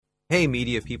Hey,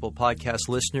 Media People podcast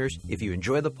listeners. If you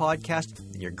enjoy the podcast,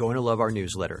 then you're going to love our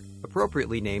newsletter,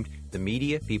 appropriately named the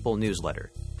Media People Newsletter.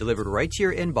 Delivered right to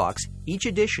your inbox, each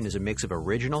edition is a mix of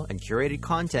original and curated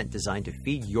content designed to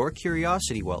feed your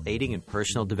curiosity while aiding in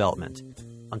personal development.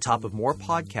 On top of more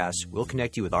podcasts, we'll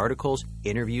connect you with articles,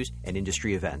 interviews, and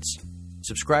industry events.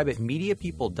 Subscribe at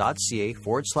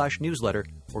mediapeople.ca/newsletter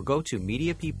or go to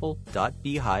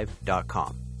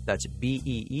mediapeople.beehiiv.com. That's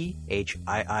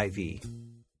BEEHIIV.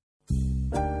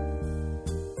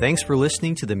 Thanks for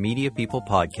listening to the Media People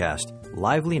podcast,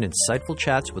 lively and insightful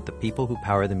chats with the people who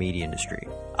power the media industry.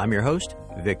 I'm your host,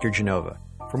 Victor Genova.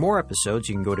 For more episodes,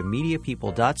 you can go to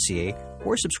mediapeople.ca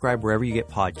or subscribe wherever you get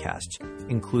podcasts,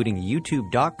 including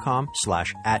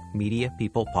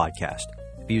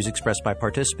youtube.com/@mediapeoplepodcast. Views expressed by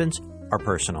participants are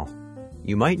personal.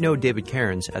 You might know David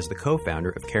Cairns as the co-founder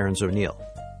of Cairns Oneil,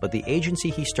 but the agency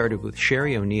he started with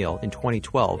Sherry Oneil in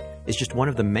 2012 is just one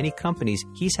of the many companies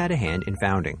he's had a hand in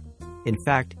founding. In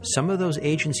fact, some of those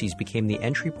agencies became the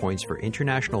entry points for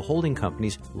international holding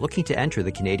companies looking to enter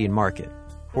the Canadian market.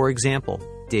 For example,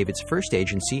 David's first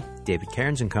agency, David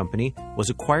Cairns & Company,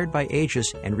 was acquired by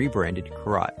Aegis and rebranded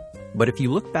Karat. But if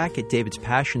you look back at David's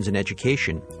passions in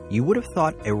education, you would have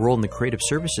thought a role in the creative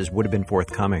services would have been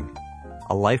forthcoming.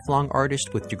 A lifelong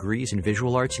artist with degrees in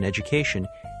visual arts and education,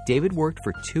 David worked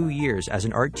for 2 years as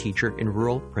an art teacher in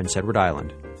rural Prince Edward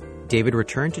Island. David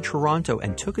returned to Toronto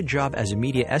and took a job as a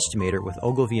media estimator with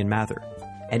Ogilvy & Mather,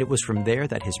 and it was from there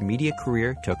that his media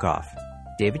career took off.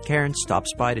 David Cairns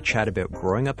stops by to chat about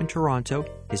growing up in Toronto,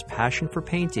 his passion for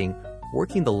painting,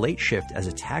 working the late shift as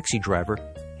a taxi driver,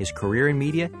 his career in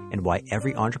media, and why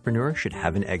every entrepreneur should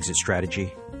have an exit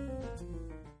strategy.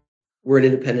 We're an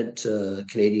independent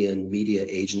Canadian media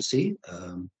agency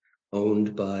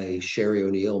owned by Sherry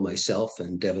Oneil, myself,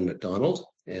 and Devin McDonald,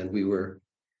 and we were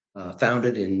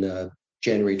founded in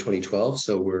January 2012,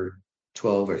 so we're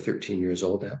 12 or 13 years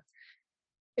old now.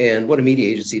 And what a media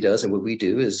agency does and what we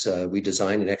do is we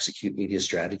design and execute media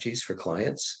strategies for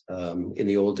clients. In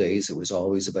the old days, it was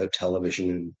always about television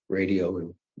and radio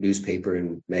and newspaper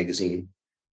and magazine.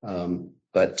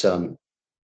 But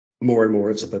more and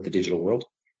more, it's about the digital world.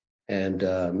 And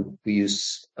we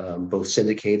use both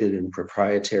syndicated and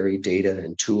proprietary data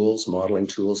and tools, modeling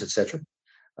tools, etc.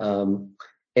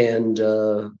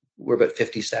 We're about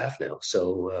 50 staff now,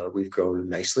 so we've grown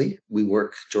nicely. We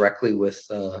work directly with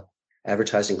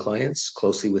advertising clients,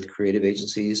 closely with creative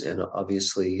agencies, and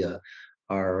obviously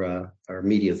our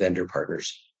media vendor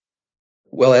partners.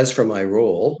 Well, as for my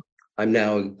role, I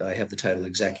have the title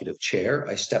Executive Chair.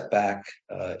 I stepped back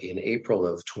in April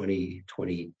of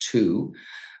 2022.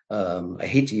 I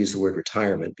hate to use the word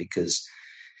retirement because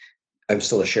I'm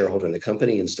still a shareholder in the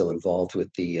company and still involved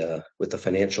with the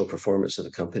financial performance of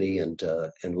the company and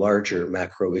larger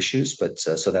macro issues. But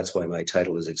so that's why my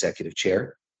title is Executive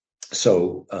Chair.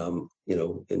 So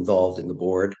involved in the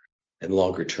board and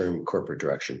longer term corporate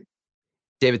direction.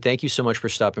 David, thank you so much for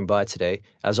stopping by today.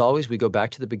 As always, we go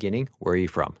back to the beginning. Where are you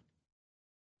from?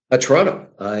 Toronto.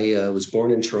 I was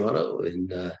born in Toronto in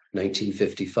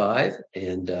 1955,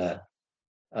 and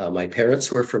my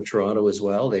parents were from Toronto as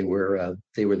well. They were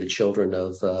the children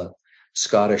of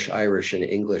Scottish, Irish, and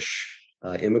English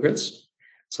immigrants.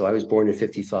 So I was born in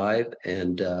 55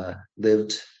 and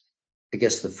lived, I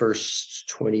guess, the first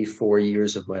 24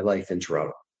 years of my life in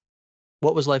Toronto.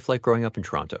 What was life like growing up in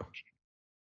Toronto?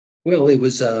 Well, it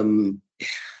was a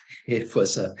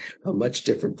much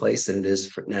different place than it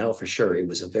is now, for sure. It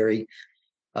was a very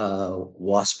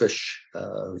waspish,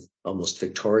 almost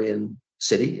Victorian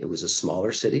city. It was a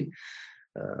smaller city.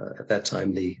 At that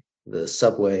time, the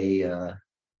subway, the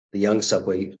young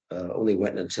subway, only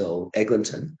went until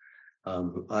Eglinton.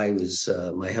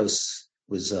 My house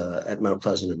was at Mount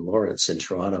Pleasant and Lawrence in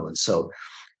Toronto, and so,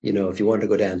 if you wanted to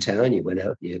go downtown, you went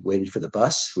out, you waited for the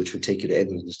bus, which would take you to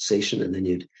Eglinton Station, and then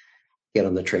you'd get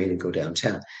on the train and go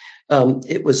downtown.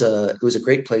 It was a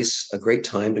great place, a great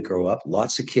time to grow up.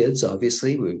 Lots of kids,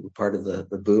 obviously. We were part of the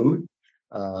boom.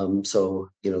 So,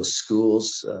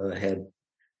 schools had,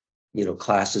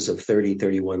 classes of 30,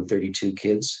 31, 32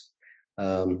 kids.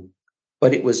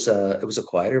 But it was a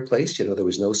quieter place. There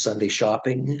was no Sunday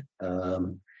shopping.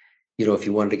 If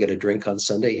you wanted to get a drink on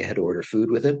Sunday, you had to order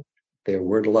food with it. There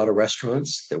weren't a lot of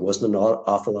restaurants. There wasn't an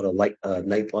awful lot of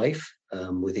nightlife,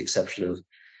 with the exception of,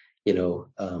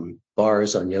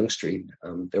 bars on Yonge Street.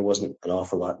 There wasn't an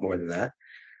awful lot more than that.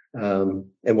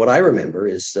 And what I remember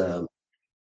is,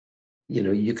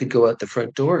 you could go out the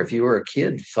front door. If you were a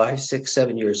kid, 5, 6,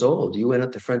 7 years old, you went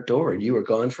out the front door and you were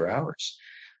gone for hours.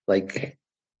 Like,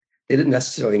 they didn't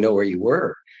necessarily know where you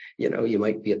were. You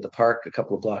might be at the park a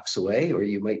couple of blocks away, or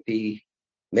you might be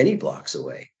many blocks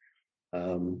away.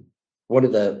 one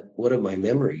of my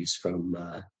memories from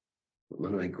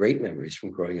one of my great memories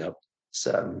from growing up is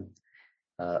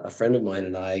a friend of mine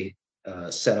and I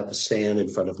set up a stand in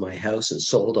front of my house and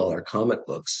sold all our comic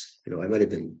books. I might have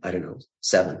been, I don't know,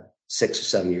 6 or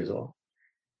 7 years old.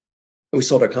 And we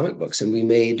sold our comic books and we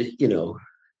made,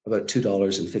 about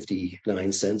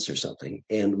 $2.59 or something.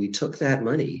 And we took that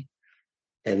money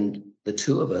and the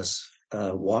two of us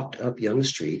walked up Yonge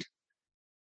Street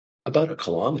about a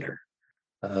kilometer,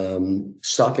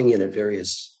 stopping in at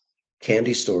various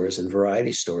candy stores and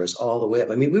variety stores all the way up.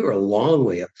 I mean, we were a long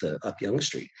way up Yonge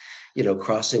Street,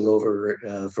 crossing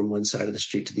over from one side of the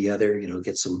street to the other,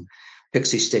 get some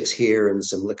pixie sticks here and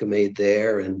some Liquimade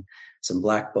there and some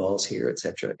black balls here,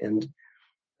 etc. And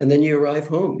then you arrive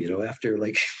home, after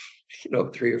like,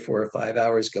 3 or 4 or 5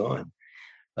 hours gone.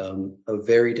 A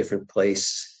very different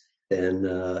place than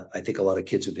I think a lot of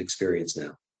kids would experience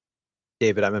now.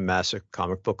 David, I'm a massive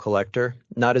comic book collector,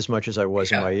 not as much as I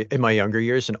was Yeah. in my younger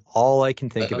years. And all I can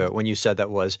think Uh-huh. about when you said that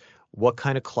was, what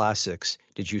kind of classics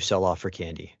did you sell off for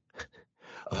candy?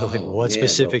 Like Oh what man, no.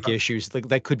 specific issues? Like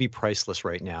that could be priceless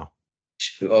right now.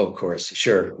 Oh, of course,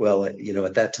 sure. Well, at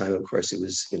that time, of course, it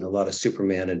was a lot of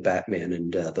Superman and Batman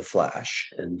and the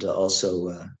Flash, and also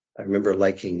I remember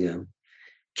liking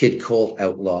Kid Colt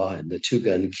Outlaw and the Two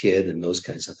Gun Kid and those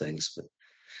kinds of things. But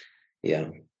yeah,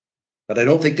 but I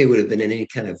don't think they would have been in any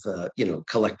kind of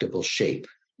collectible shape.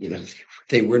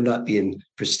 They were not in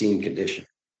pristine condition.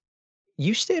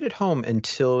 You stayed at home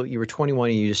until you were 21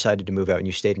 and you decided to move out and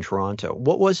you stayed in Toronto.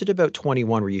 What was it about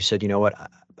 21 where you said, you know what,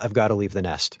 I've got to leave the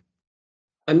nest?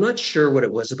 I'm not sure what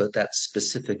it was about that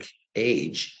specific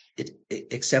age,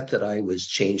 except that I was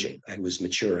changing, I was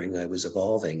maturing, I was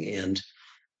evolving, and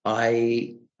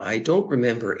I don't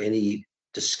remember any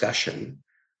discussion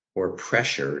or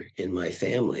pressure in my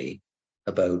family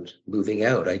about moving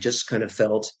out. I just kind of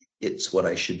felt it's what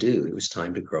I should do. It was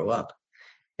time to grow up,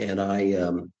 and I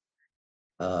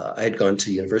had gone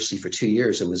to university for 2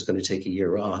 years and was going to take a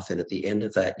year off. And at the end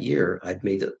of that year, I'd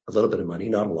made a little bit of money,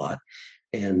 not a lot,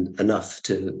 and enough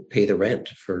to pay the rent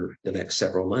for the next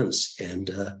several months.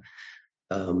 And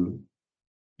um,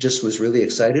 just was really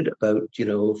excited about,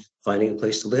 finding a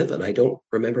place to live. And I don't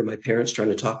remember my parents trying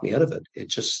to talk me out of it. It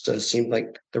just seemed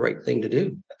like the right thing to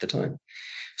do at the time.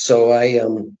 So I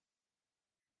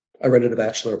rented a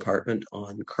bachelor apartment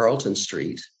on Carlton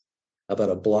Street, about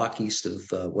a block east of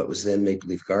what was then Maple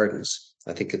Leaf Gardens.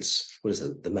 I think it's, what is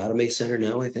it, the Matamay Center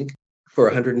now, I think, for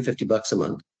 $150 a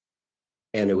month.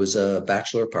 And it was a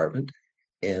bachelor apartment.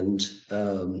 And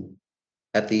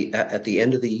at the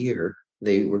end of the year,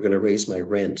 they were going to raise my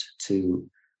rent to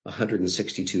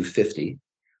 162.50.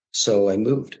 So I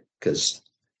moved because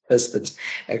the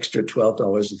extra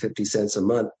 $12.50 a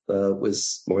month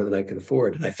was more than I could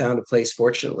afford. And I found a place,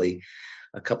 fortunately,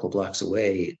 a couple of blocks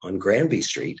away on Granby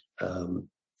Street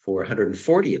for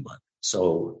 140 a month.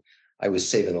 So I was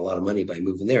saving a lot of money by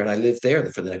moving there. And I lived there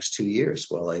for the next 2 years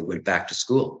while I went back to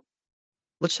school.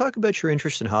 Let's talk about your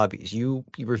interest in hobbies. You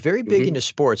were very big Mm-hmm. into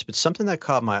sports, but something that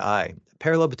caught my eye,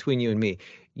 parallel between you and me,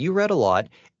 you read a lot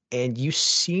and you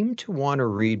seem to want to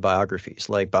read biographies.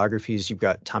 Like biographies, you've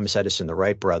got Thomas Edison, the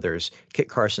Wright brothers, Kit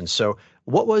Carson. So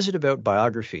what was it about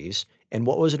biographies and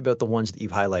what was it about the ones that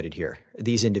you've highlighted here,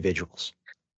 these individuals?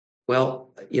 Well,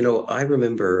 I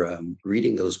remember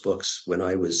reading those books when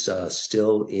I was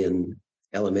still in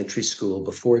elementary school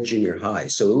before junior high.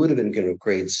 So it would have been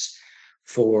grades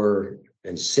 4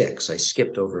 and 6. I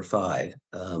skipped over five,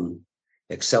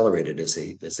 accelerated as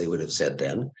they would have said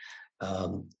then.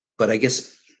 But I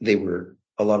guess they were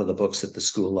a lot of the books that the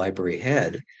school library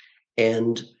had.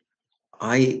 And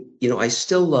I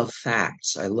still love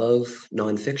facts. I love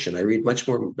nonfiction. I read much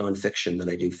more nonfiction than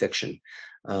I do fiction.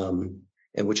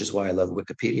 And which is why I love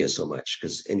Wikipedia so much,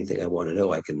 because anything I want to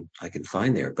know, I can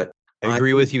find there. But I I,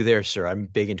 agree with you there, sir. I'm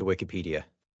big into Wikipedia.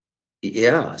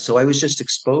 yeah, so I was just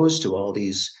exposed to all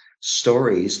these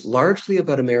stories, largely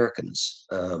about Americans.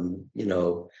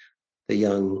 The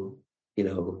young,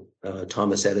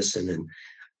 Thomas Edison, and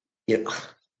you know,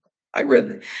 I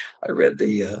read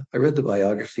the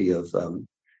biography of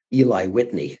Eli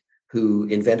Whitney, who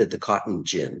invented the cotton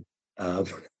gin. Uh,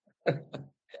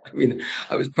 I mean,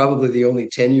 I was probably the only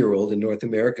 10-year-old in North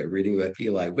America reading about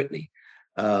Eli Whitney.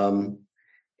 Um,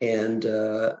 and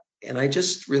and I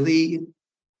just really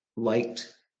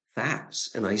liked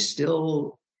facts. And I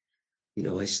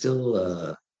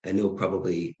know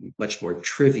probably much more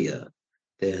trivia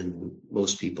than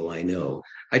most people I know.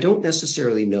 I don't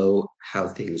necessarily know how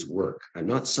things work. I'm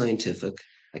not scientific.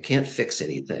 I can't fix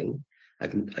anything. I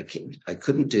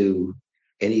couldn't do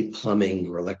any plumbing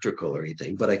or electrical or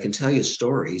anything, but I can tell you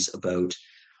stories about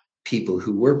people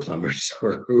who were plumbers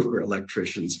or who were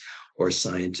electricians or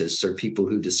scientists or people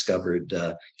who discovered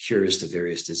cures to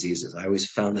various diseases. I always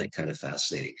found that kind of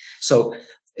fascinating. So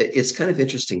it's kind of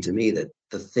interesting to me that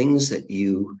the things that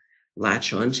you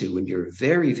latch onto when you're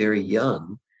very, very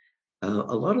young, a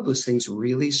lot of those things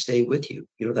really stay with you.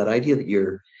 You know, that idea that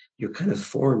you're kind of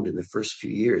formed in the first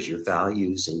few years, your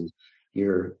values and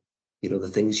your, you know, the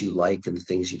things you like and the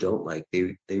things you don't like,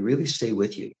 they really stay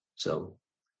with you. So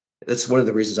that's one of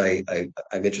the reasons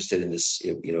I'm interested in this,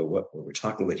 you know, what we're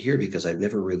talking about here, because I've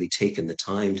never really taken the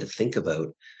time to think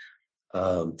about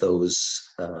those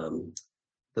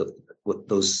the,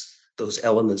 those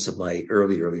elements of my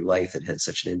early life that had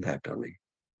such an impact on me.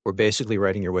 We're basically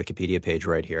writing your Wikipedia page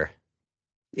right here.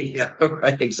 Yeah,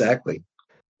 right, exactly.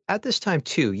 At this time,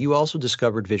 too, you also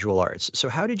discovered visual arts. So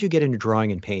how did you get into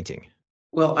drawing and painting?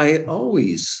 Well, I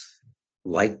always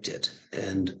liked it,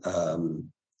 and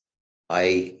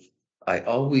I I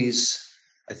always,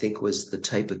 I think, was the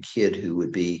type of kid who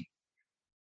would be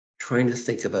trying to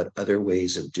think about other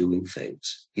ways of doing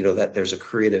things. You know, that there's a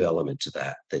creative element to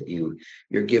that, that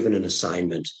you're given an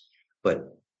assignment,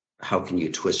 but how can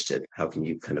you twist it? How can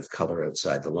you kind of color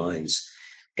outside the lines?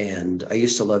 And I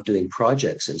used to love doing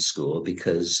projects in school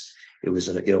because it was,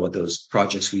 you know, what those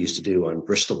projects we used to do on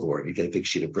Bristol board. You get a big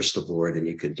sheet of Bristol board and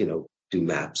you could, you know, do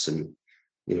maps and,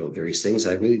 you know, various things.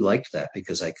 I really liked that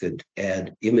because I could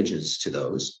add images to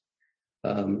those.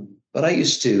 But I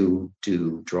used to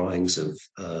do drawings of,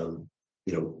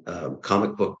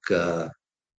 comic book,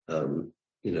 you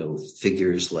know,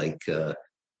 figures like,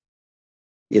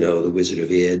 you know, the Wizard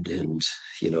of Id and,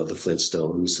 you know, the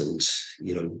Flintstones and,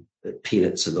 you know,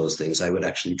 Peanuts and those things. I would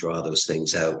actually draw those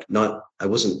things out. I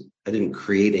didn't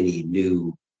create any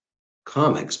new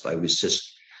comics, but I was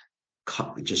just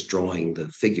drawing the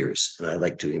figures, and I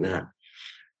like doing that.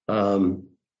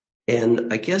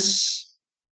 And I guess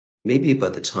maybe by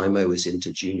the time I was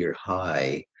into junior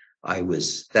high,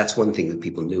 that's one thing that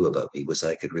people knew about me, was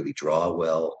I could really draw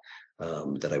well,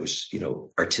 that I was, you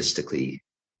know, artistically,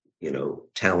 you know,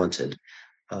 talented.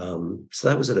 So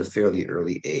that was at a fairly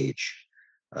early age.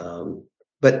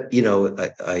 But, you know,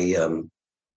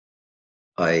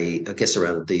 I guess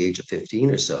around the age of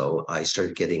 15 or so, I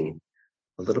started getting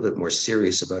a little bit more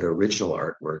serious about original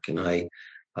artwork. And I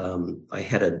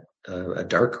had a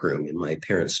dark room in my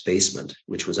parents' basement,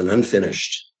 which was an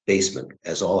unfinished basement,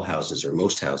 as all houses or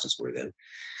most houses were then.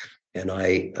 And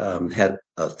I had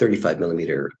a 35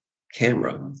 millimeter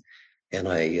camera, and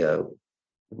I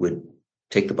would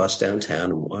take the bus downtown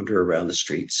and wander around the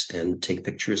streets and take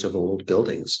pictures of old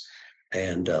buildings,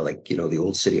 and like, you know, the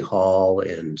old city hall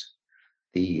and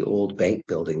the old bank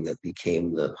building that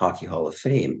became the Hockey Hall of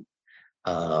Fame,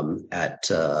 at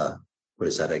what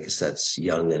is that? I guess that's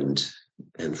Young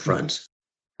and Front.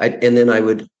 And then I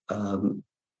would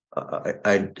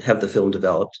I'd have the film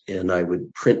developed, and I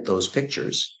would print those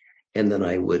pictures, and then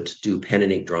I would do pen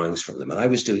and ink drawings from them. And I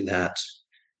was doing that,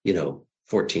 you know,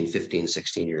 14, 15,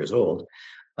 16 years old.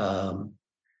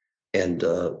 And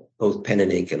both pen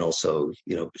and ink and also,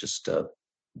 you know, just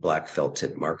black felt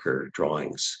tip marker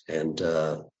drawings. And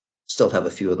still have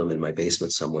a few of them in my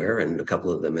basement somewhere, and a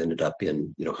couple of them ended up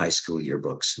in, you know, high school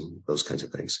yearbooks and those kinds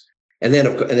of things. And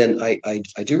then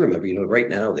I do remember, you know, right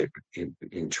now there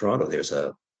in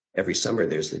Toronto, every summer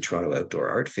there's the Toronto Outdoor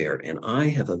Art Fair, and I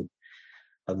have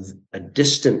a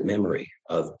distant memory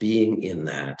of being in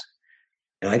that.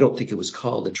 And I don't think it was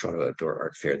called the Toronto Outdoor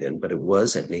Art Fair then, but it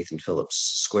was at Nathan Phillips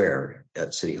Square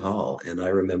at City Hall. And I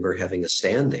remember having a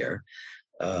stand there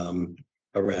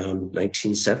around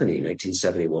 1970,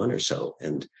 1971 or so.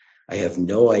 And I have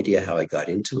no idea how I got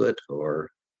into it, or,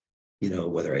 you know,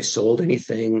 whether I sold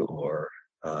anything or,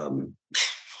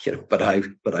 you know, but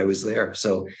I was there.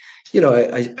 So, you know,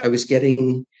 I was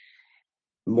getting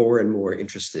more and more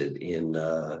interested in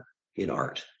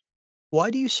art. Why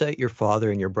do you cite your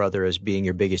father and your brother as being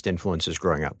your biggest influences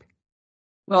growing up?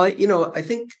 Well, you know, I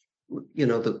think, you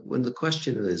know, when the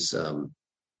question is,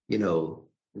 you know,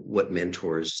 what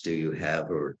mentors do you have,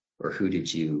 or who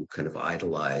did you kind of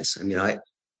idolize? I mean,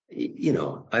 you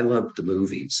know, I loved the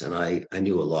movies, and I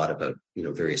knew a lot about, you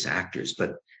know, various actors,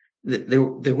 but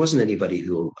there wasn't anybody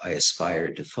who I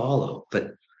aspired to follow.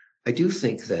 But I do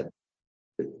think that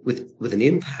with an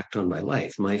impact on my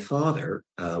life, my father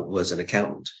was an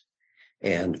accountant,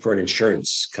 and for an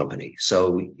insurance company.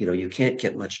 So, you know, you can't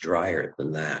get much drier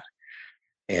than that.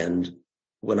 And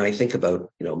when I think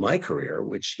about, you know, my career,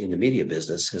 which in the media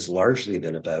business has largely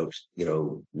been about, you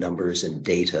know, numbers and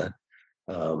data,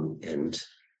 and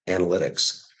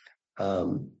analytics,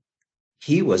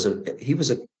 he was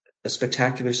a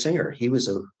spectacular singer. He was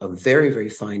a very, very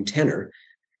fine tenor.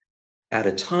 at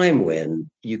a time when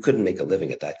you couldn't make a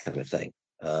living at that kind of thing.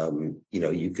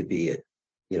 You could be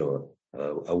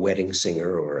a wedding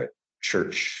singer or a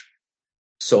church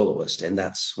soloist, and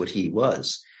that's what he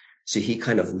was. So he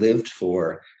kind of lived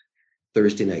for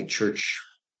Thursday night church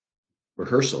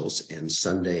rehearsals and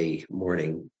Sunday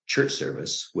morning church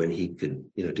service when he could,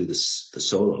 do the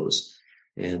solos.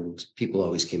 And people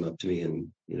always came up to me, and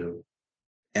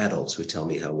adults would tell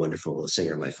me how wonderful a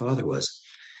singer my father was.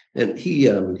 And he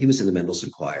was in the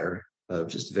Mendelssohn choir,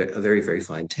 just a very, very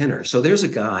fine tenor. So there's a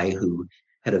guy who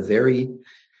had a very,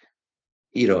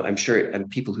 I'm sure, and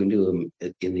people who knew him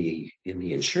in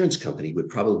the insurance company would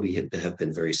probably have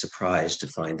been very surprised to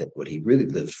find that what he really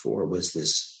lived for was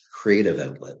this creative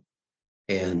outlet.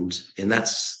 And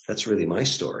that's really my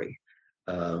story.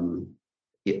 And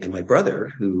my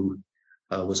brother, who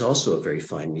was also a very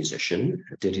fine musician,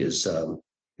 did his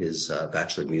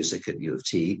Bachelor of Music at U of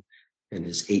T, and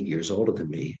is 8 years older than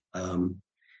me,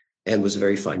 and was a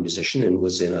very fine musician, and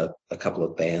was in a couple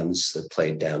of bands that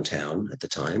played downtown at the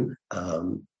time.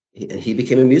 And he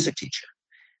became a music teacher,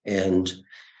 and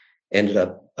ended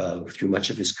up through much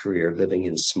of his career living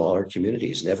in smaller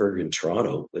communities, never in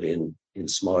Toronto, but in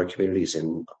smaller communities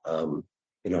in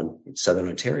Southern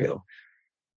Ontario.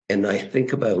 And I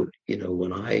think about,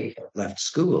 when I left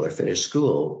school or finished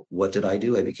school, what did I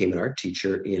do? I became an art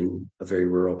teacher in a very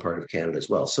rural part of Canada as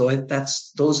well. So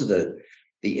those are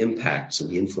the impacts and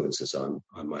the influences on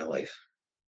my life.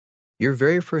 Your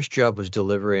very first job was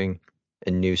delivering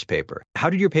a newspaper. How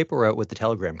did your paper route with the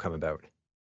Telegram come about?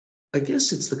 I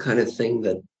guess it's the kind of thing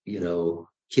that,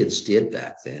 kids did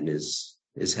back then is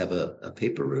have a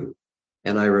paper route.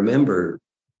 And I remember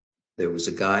there was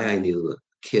a guy I knew, a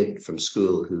kid from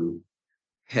school, who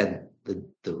had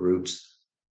the route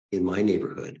in my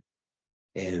neighborhood.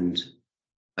 And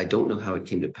I don't know how it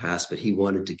came to pass, but he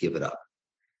wanted to give it up.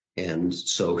 And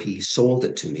so he sold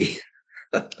it to me.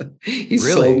 He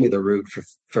Really? sold me the route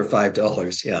for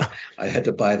 $5. Yeah, I had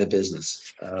to buy the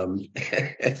business.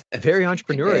 Very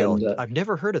entrepreneurial. And I've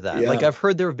never heard of that. yeah. Like, I've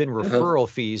heard there have been Uh-huh. referral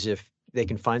fees if they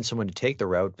can find someone to take the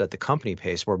route that the company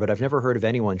pays for, but I've never heard of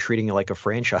anyone treating it like a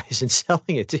franchise and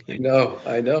selling it to you.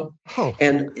 I know. Oh,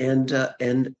 And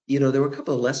there were a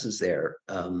couple of lessons there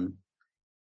that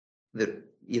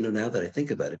now that I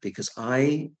think about it, because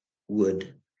I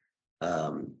would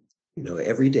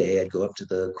every day I'd go up to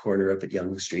the corner up at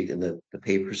Yonge Street, and the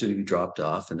papers would be dropped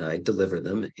off, and I'd deliver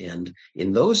them. And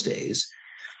in those days,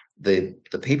 the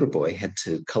paper boy had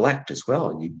to collect as well.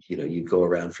 And you'd go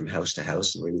around from house to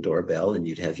house and ring the doorbell, and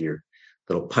you'd have your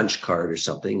little punch card or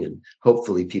something, and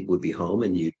hopefully people would be home,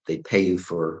 and they'd pay you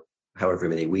for however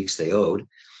many weeks they owed.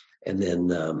 And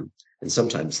then and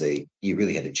sometimes you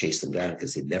really had to chase them down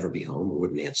because they'd never be home or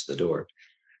wouldn't answer the door.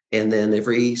 And then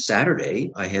every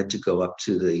Saturday I had to go up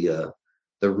to the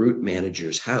route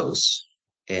manager's house,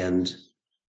 and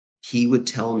he would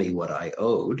tell me what I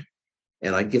owed,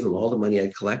 and I'd give him all the money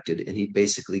I'd collected, and he'd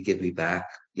basically give me back,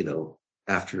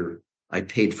 after I'd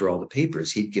paid for all the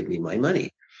papers, he'd give me my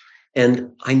money.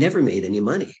 And I never made any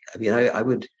money. I mean,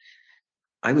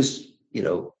 I was,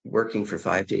 working for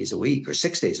 5 days a week or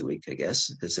 6 days a week, I guess,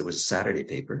 because it was a Saturday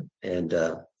paper. And,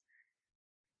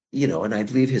 and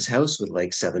I'd leave his house with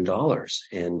like $7,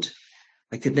 and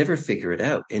I could never figure it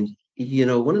out. And,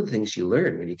 one of the things you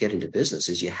learn when you get into business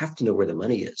is you have to know where the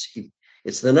money is.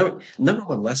 It's the number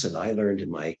one lesson I learned in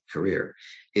my career,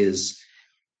 is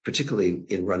particularly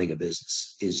in running a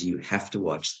business, is you have to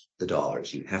watch the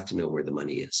dollars. You have to know where the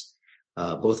money is,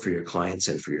 both for your clients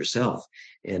and for yourself.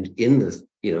 And in the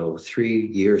 3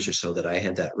 years or so that I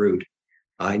had that route,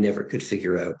 I never could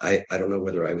figure out. I don't know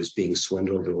whether I was being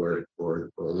swindled or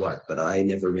what, but I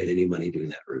never made any money doing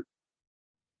that route.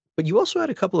 but you also had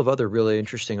a couple of other really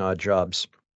interesting odd jobs.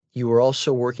 You were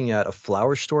also working at a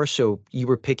flower store, so you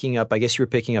were picking up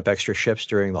extra shifts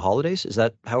during the holidays. Is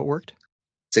that how it worked?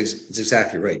 It's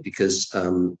exactly right, because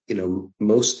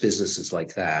most businesses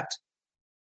like that,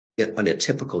 on a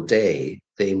typical day,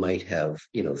 they might have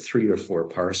 3 or 4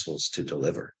 parcels to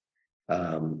deliver.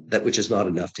 Which is not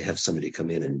enough to have somebody come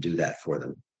in and do that for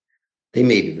them. They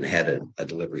may have even had a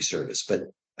delivery service, but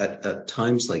at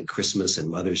times like Christmas and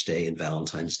Mother's Day and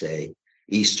Valentine's Day,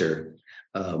 Easter,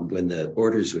 when the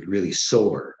orders would really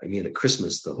soar. I mean, at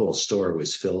Christmas, the whole store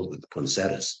was filled with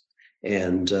poinsettias.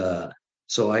 And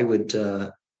so I would,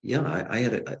 I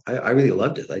really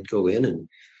loved it. I'd go in and,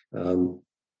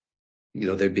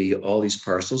 there'd be all these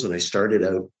parcels, and I started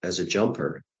out as a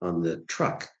jumper on the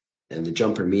truck. And the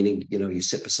jumper meaning, you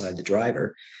sit beside the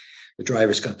driver. The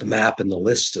driver's got the map and the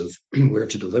list of where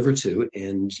to deliver to,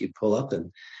 and you pull up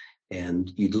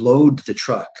and you'd load the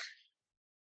truck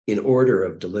in order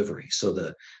of delivery. So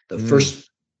the first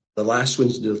the last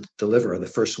ones you deliver are the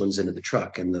first ones into the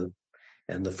truck, and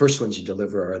the first ones you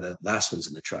deliver are the last ones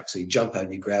in the truck. So you jump out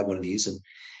and you grab one of these,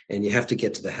 and you have to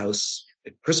get to the house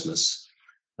at Christmas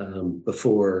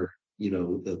before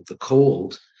the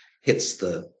cold hits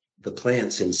the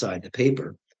plants inside the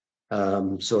paper.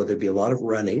 So there'd be a lot of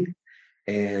running,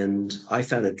 and I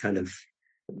found it kind of,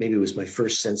 maybe it was my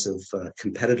first sense of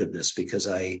competitiveness, because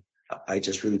I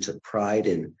just really took pride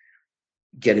in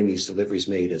getting these deliveries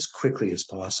made as quickly as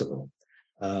possible.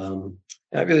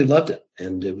 I really loved it,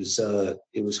 and it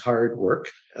was hard work,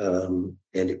 and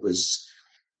it was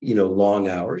long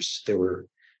hours. There were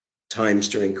times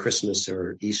during Christmas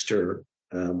or Easter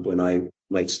when I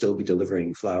might still be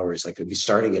delivering flowers. I could be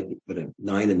starting at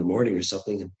 9 a.m. or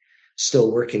something, and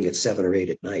still working at 7 or 8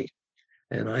 at night.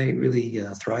 And I really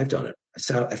thrived on it.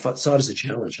 Saw it as a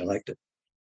challenge. I liked it.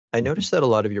 I noticed that a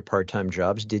lot of your part-time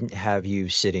jobs didn't have you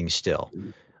sitting still.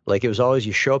 Like it was always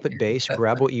you show up at base,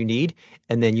 grab what you need,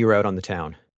 and then you're out on the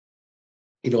town.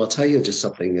 I'll tell you just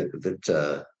something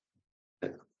that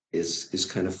is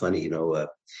kind of funny.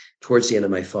 Towards the end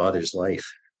of my father's life,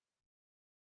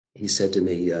 he said to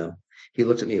me, he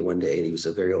looked at me one day, and he was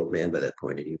a very old man by that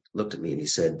point, and he looked at me and he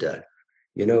said,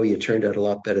 you turned out a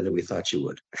lot better than we thought you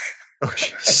would. Oh,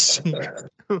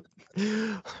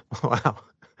 wow.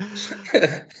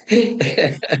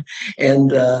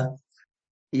 And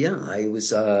yeah,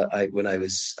 when I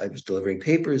was delivering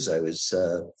papers, I was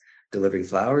delivering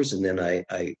flowers, and then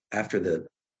I after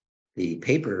the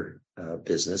paper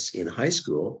business in high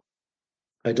school,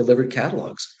 I delivered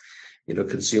catalogs.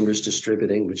 Consumers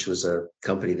Distributing, which was a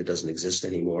company that doesn't exist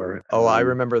anymore. Oh, I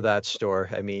remember that store.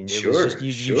 I mean, it was just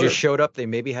you just showed up. They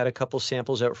maybe had a couple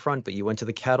samples out front, but you went to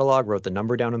the catalog, wrote the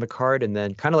number down on the card, and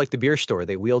then kind of like the beer store,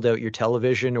 they wheeled out your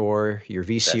televive or your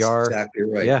VCR. That's exactly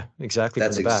right. Yeah, exactly.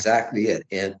 That's from the back. exactly it.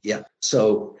 And yeah,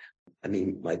 so I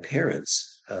mean, my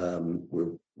parents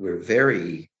were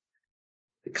very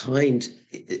kind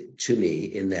to me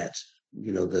in that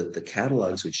the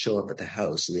catalogs would show up at the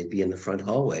house, and they'd be in the front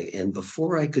hallway, and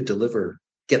before I could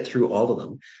get through all of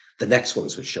them, the next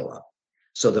ones would show up.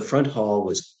 So the front hall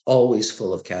was always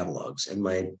full of catalogs, and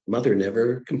my mother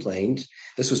never complained.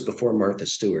 This was before Martha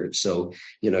Stewart, so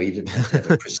you didn't have to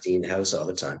have a pristine house all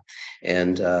the time.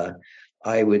 And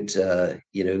I would, I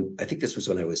think this was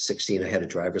when I was 16. I had a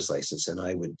driver's license, and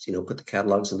I would, put the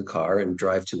catalogs in the car and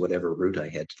drive to whatever route I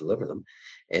had to deliver them,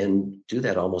 and do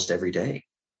that almost every day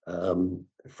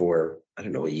for, I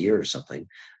don't know, a year or something.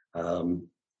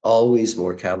 Always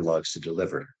more catalogs to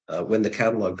deliver when the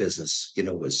catalog business,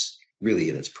 was really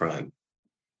in its prime.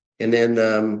 And then,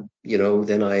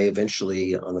 then I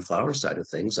eventually, on the flower side of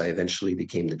things, I eventually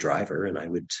became the driver, and I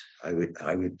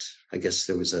guess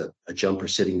there was a jumper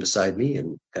sitting beside me,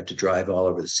 and got to drive all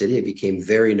over the city. I became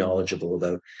very knowledgeable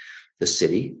about the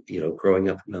city. Growing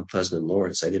up in Mount Pleasant and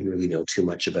Lawrence, I didn't really know too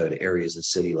much about areas of the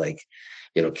city like,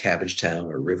 Cabbagetown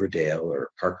or Riverdale or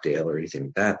Parkdale or anything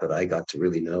like that. But I got to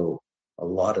really know a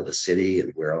lot of the city,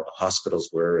 and where all the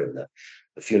hospitals were, and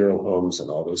the funeral homes and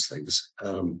all those things.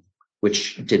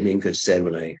 Which did me in good stead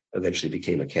when I eventually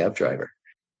became a cab driver.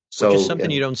 So, which is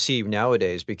something you don't see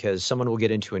nowadays, because someone will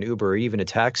get into an Uber or even a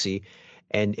taxi,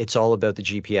 and it's all about the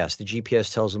GPS. The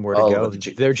GPS tells them where to go.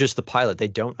 They're just the pilot. They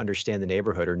don't understand the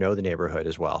neighborhood or know the neighborhood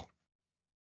as well.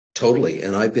 Totally.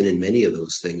 And I've been in many of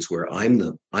those things where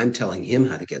I'm telling him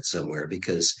how to get somewhere,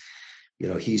 because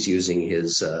he's using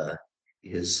his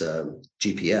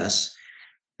GPS,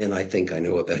 and I think I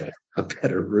know a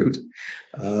better route.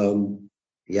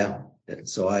 Yeah.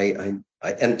 So I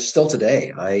and still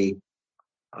today, I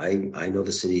know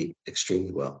the city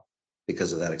extremely well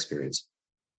because of that experience.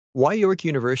 Why York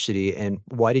University, and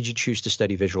why did you choose to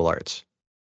study visual arts?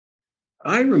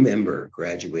 I remember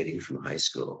graduating from high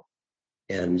school,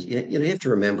 and you have to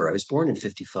remember, I was born in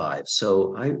 55.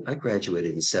 So I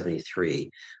graduated in 73,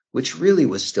 which really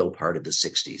was still part of the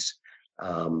 60s,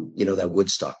 that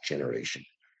Woodstock generation.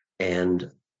 And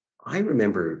I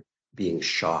remember being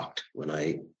shocked when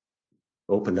I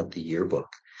opened up the yearbook,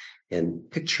 and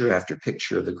picture after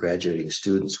picture of the graduating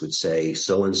students would say,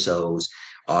 so-and-so's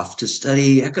off to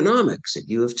study economics at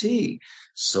U of T.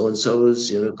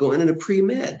 So-and-so's, going into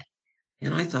pre-med.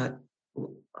 And I thought,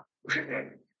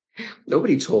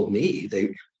 nobody told me.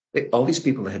 All these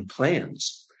people had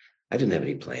plans. I didn't have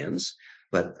any plans,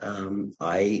 but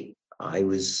I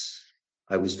was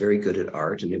very good at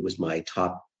art, and it was my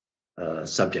top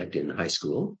subject in high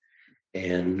school.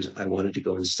 And I wanted to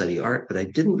go and study art, but I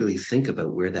didn't really think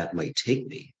about where that might take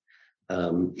me.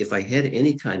 If I had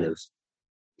any kind of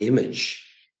image,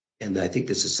 and I think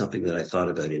this is something that I thought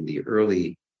about in the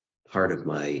early part of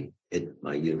my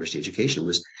my university education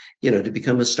was, to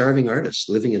become a starving artist,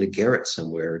 living in a garret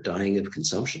somewhere, dying of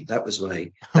consumption. That was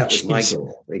my Oh, my jeez.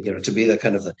 goal. To be the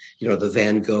kind of the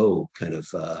Van Gogh kind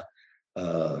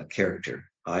of character.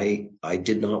 I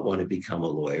did not want to become a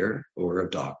lawyer or a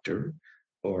doctor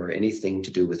or anything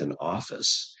to do with an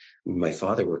office. My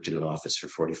father worked in an office for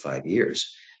 45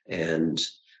 years, and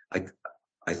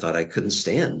I I thought I couldn't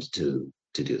stand to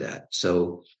do that.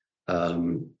 So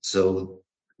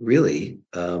really,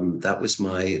 that was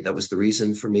the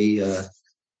reason for me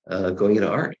going into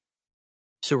art.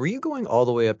 So were you going all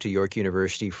the way up to York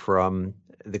University from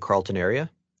the Carleton area?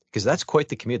 Because that's quite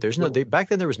the commute. Back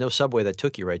then there was no subway that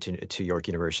took you right to York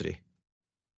University.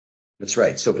 That's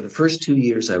right. So for the first 2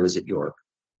 years I was at York,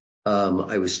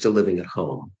 I was still living at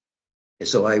home. And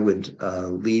so I would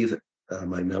leave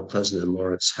my Mount Pleasant and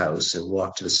Lawrence house and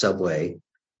walk to the subway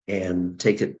and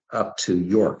take it up to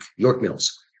York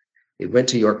Mills. It went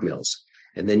to York Mills.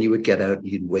 And then you would get out and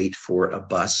you'd wait for a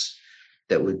bus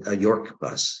a York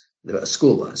bus, a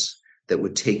school bus that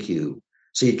would take you.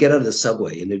 So you'd get out of the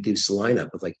subway and there'd be this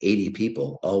lineup of like 80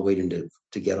 people all waiting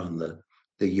to get on the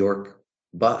York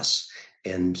bus.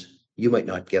 And you might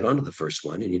not get onto the first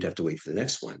one and you'd have to wait for the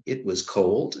next one. It was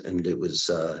cold, and it was,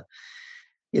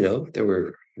 there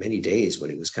were many days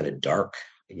when it was kind of dark,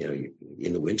 in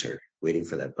the winter, waiting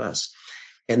for that bus.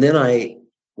 And then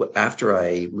after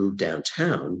I moved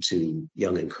downtown to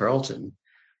Yonge and Carleton,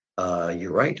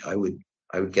 you're right. I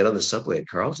would get on the subway at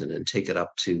Carleton and take it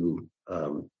up to,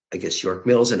 I guess, York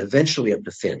Mills, and eventually up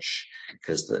to Finch,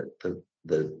 because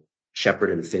the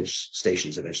Shepherd and Finch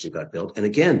stations eventually got built. And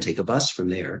again, take a bus from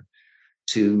there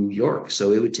to York.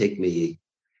 So it would take me,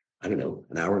 I don't know,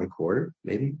 an hour and a quarter,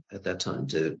 maybe at that time,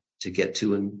 to get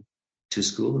to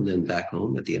school and then back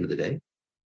home at the end of the day.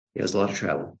 Yeah, it was a lot of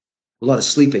travel, a lot of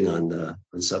sleeping on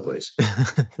subways.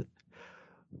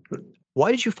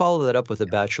 Why did you follow that up with a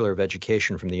Bachelor of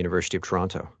Education from the University of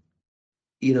Toronto?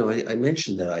 I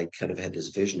mentioned that I kind of had this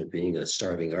vision of being a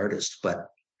starving artist, but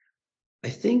I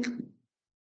think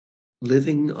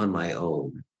living on my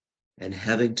own and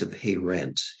having to pay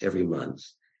rent every month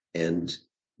and,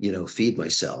 feed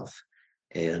myself,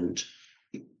 and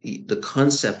the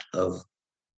concept of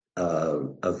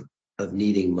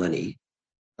needing money,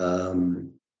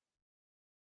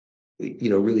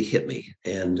 really hit me.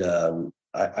 And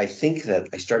I think that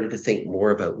I started to think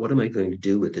more about what am I going to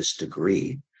do with this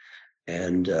degree,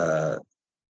 and where's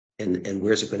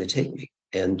it going to take me?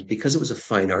 And because it was a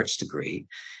fine arts degree,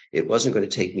 it wasn't going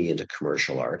to take me into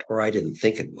commercial art, or I didn't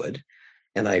think it would.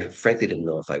 And I frankly didn't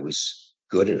know if I was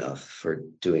good enough for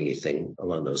doing anything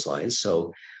along those lines.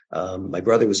 So my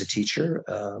brother was a teacher,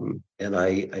 and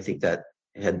I think that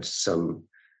had some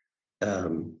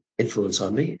influence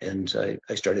on me, and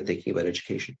I started thinking about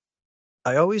education.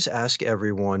 I always ask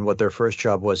everyone what their first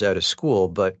job was out of school,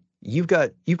 but you've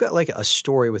got like a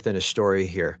story within a story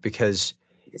here, because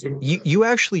you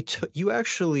actually,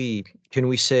 can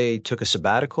we say, took a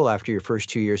sabbatical after your first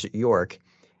 2 years at York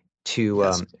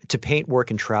Yes. to paint,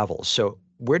 work, and travel. So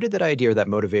where did that idea or that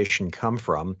motivation come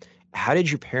from? How did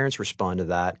your parents respond to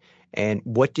that? And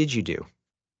what did you do?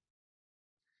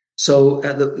 So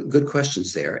the good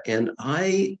questions there. And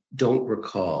I don't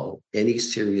recall any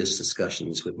serious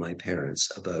discussions with my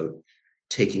parents about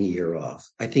taking a year off.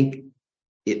 I think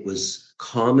it was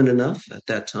common enough at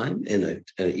that time, and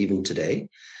even today.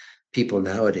 People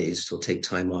nowadays will take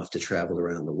time off to travel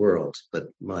around the world, but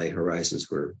my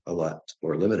horizons were a lot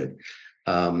more limited.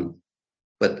 Um,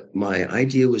 but my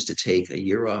idea was to take a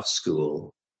year off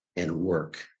school and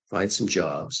find some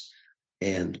jobs,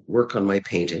 and work on my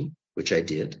painting, which I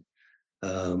did.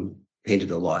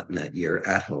 Painted a lot in that year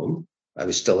at home. I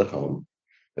was still at home.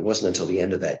 It wasn't until the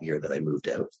end of that year that I moved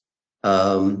out.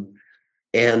 Um,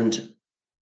 and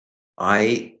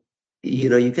I,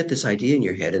 you get this idea in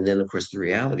your head, and then of course the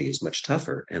reality is much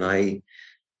tougher. And I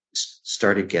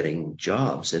started getting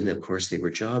jobs, and of course they were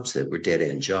jobs that were dead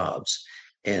end jobs,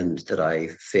 and that I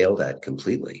failed at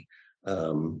completely.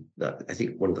 I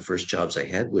think one of the first jobs I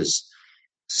had was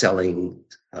selling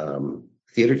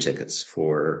theater tickets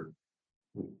for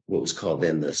what was called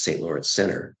then the St. Lawrence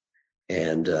Center.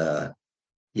 And, I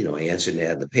answered an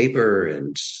ad in the paper,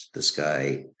 and this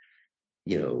guy,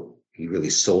 he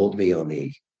really sold me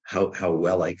on how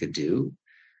well I could do.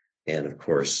 And of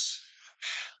course,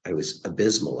 I was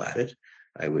abysmal at it.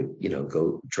 I would,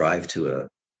 go drive to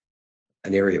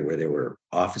an area where there were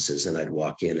offices, and I'd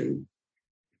walk in and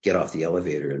get off the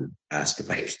elevator and ask if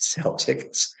I could sell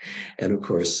tickets. And of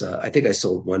course, I think I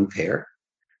sold one pair,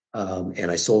 and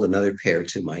I sold another pair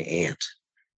to my aunt.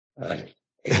 Uh,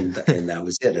 and that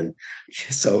was it. And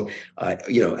so I,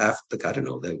 after, I don't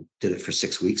know, they did it for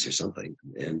 6 weeks or something,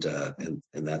 and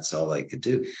that's all I could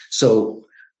do. So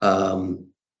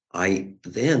I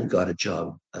then got a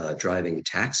job driving a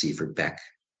taxi for Beck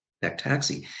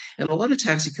Taxi, and a lot of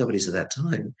taxi companies at that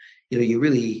time, you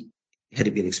really had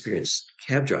to be an experienced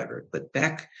cab driver, but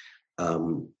Beck,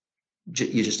 um,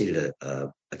 you just needed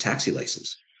a taxi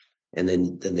license, and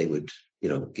then they would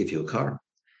give you a car.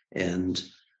 And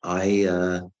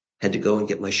I had to go and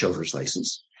get my chauffeur's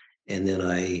license, and then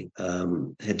I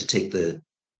had to take the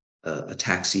a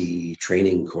taxi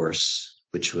training course,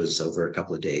 which was over a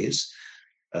couple of days,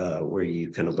 where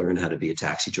you kind of learn how to be a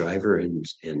taxi driver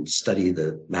and study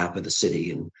the map of the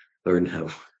city and learn how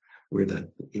where the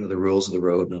rules of the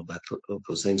road and all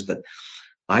those things. But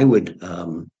I would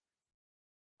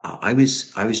I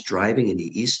was driving in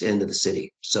the east end of the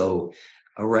city, so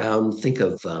around, think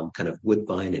of kind of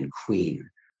Woodbine and Queen,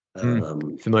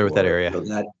 Familiar with that or area.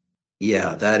 that,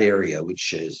 yeah, that area,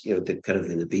 which is the kind of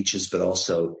in the beaches, but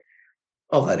also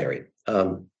all that area,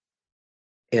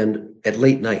 and at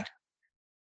late night.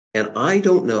 And I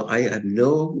don't know, I have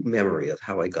no memory of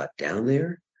how I got down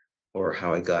there or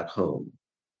how I got home.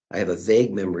 I have a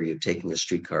vague memory of taking a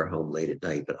streetcar home late at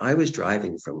night, but I was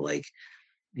driving from like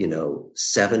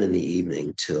 7 in the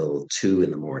evening till 2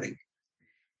 in the morning.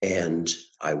 And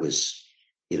I was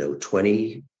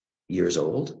 20 years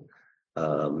old,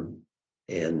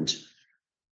 and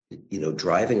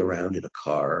driving around in a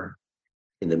car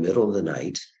in the middle of the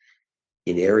night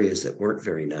in areas that weren't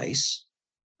very nice,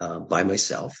 by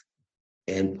myself,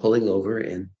 and pulling over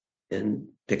and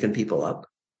picking people up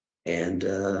and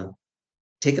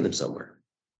taking them somewhere.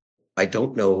 I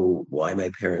don't know why my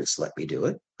parents let me do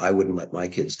it. I wouldn't let my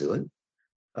kids do it.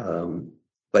 Um,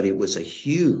 but it was a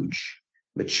huge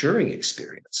maturing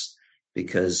experience,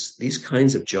 because these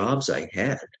kinds of jobs I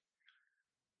had,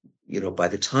 by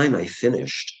the time I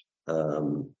finished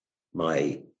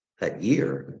my that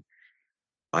year,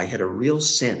 I had a real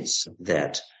sense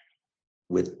that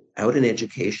without an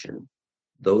education,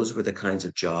 those were the kinds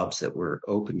of jobs that were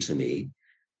open to me,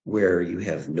 where you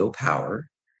have no power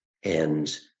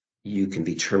and you can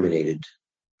be terminated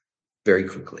very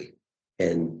quickly,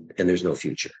 and there's no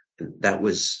future. And that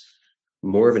was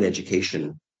more of an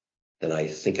education than I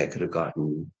think I could have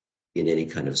gotten in any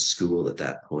kind of school at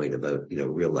that point, about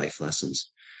real life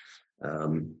lessons.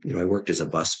 I worked as a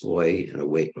busboy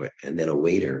and then a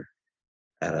waiter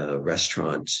at a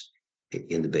restaurant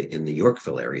in the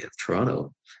Yorkville area of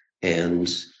Toronto,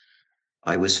 and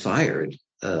I was fired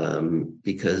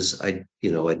because I'd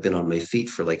been on my feet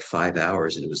for like 5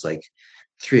 hours, and it was like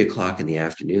 3 o'clock in the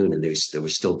afternoon, and there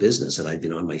was still business, and I'd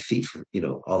been on my feet for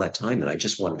all that time, and I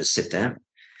just wanted to sit down.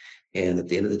 And at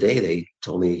the end of the day, they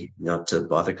told me not to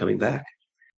bother coming back.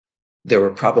 There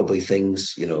were probably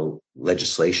things,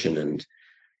 legislation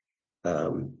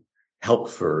and help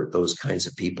for those kinds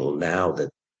of people now that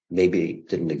maybe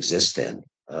didn't exist then,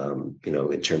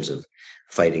 in terms of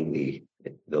fighting the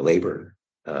labor,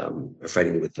 or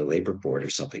fighting with the labor board or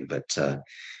something. But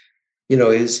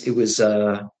it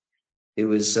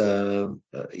was a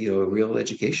real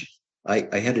education.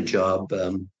 I had a job,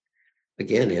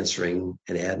 again, answering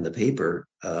an ad in the paper,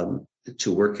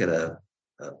 to work at a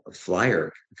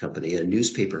flyer company, a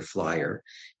newspaper flyer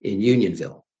in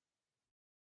Unionville,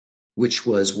 which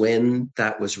was when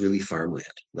that was really farmland.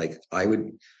 Like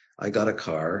I got a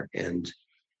car and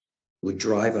would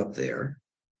drive up there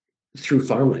through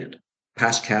farmland,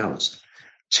 past cows,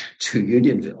 to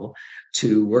Unionville,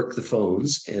 to work the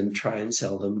phones and try and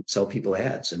sell people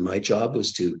ads. And my job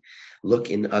was to look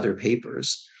in other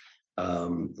papers,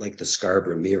 like the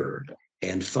Scarborough Mirror,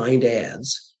 and find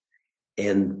ads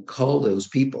and call those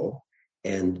people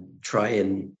and try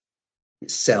and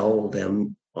sell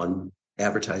them on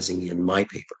advertising in my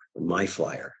paper, in my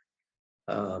flyer.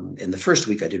 And the first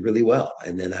week I did really well.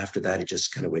 And then after that, it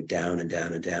just kind of went down and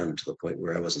down and down to the point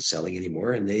where I wasn't selling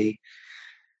anymore. And they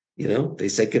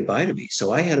said goodbye to me.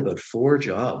 So I had about 4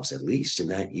 jobs at least in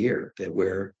that year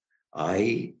where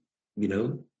I,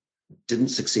 didn't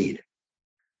succeed,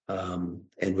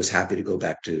 and was happy to go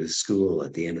back to school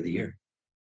at the end of the year.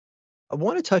 I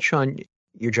want to touch on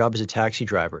your job as a taxi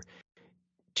driver.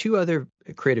 2 other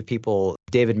creative people,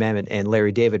 David Mamet and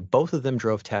Larry David, both of them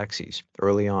drove taxis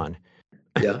early on.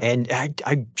 Yeah. And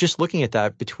I just looking at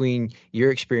that, between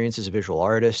your experience as a visual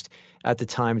artist at the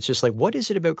time, it's just like, what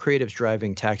is it about creatives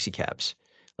driving taxi cabs?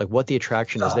 Like, what the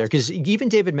attraction is there? Because even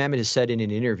David Mamet has said in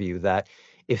an interview that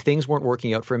if things weren't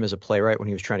working out for him as a playwright when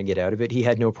he was trying to get out of it, he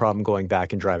had no problem going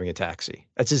back and driving a taxi.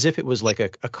 It's as if it was like a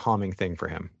calming thing for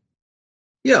him.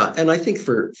 Yeah, and I think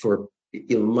for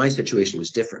my situation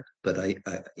was different, but I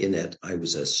in that I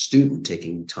was a student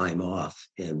taking time off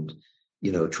and,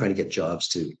 trying to get jobs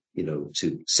to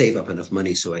save up enough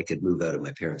money so I could move out of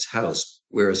my parents' house.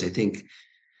 Whereas I think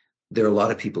there are a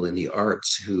lot of people in the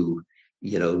arts who,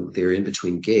 they're in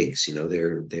between gigs,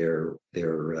 they're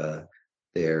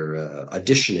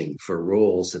auditioning for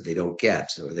roles that they don't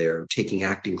get, or they're taking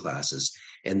acting classes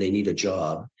and they need a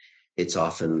job. It's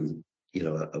often,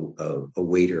 a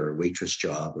waiter or waitress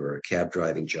job, or a cab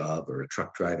driving job, or a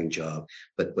truck driving job.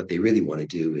 But what they really want to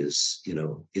do is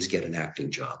get an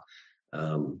acting job.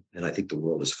 And I think the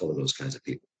world is full of those kinds of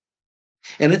people.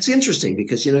 And it's interesting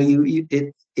because,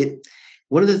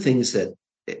 one of the things that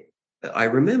I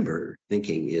remember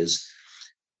thinking is,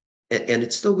 and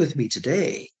it's still with me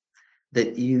today,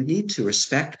 that you need to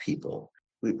respect people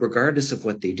regardless of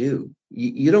what they do.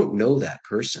 You don't know that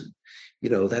person.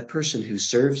 That person who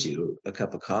serves you a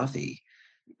cup of coffee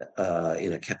in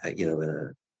a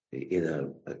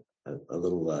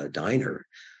little diner,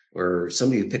 or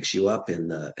somebody who picks you up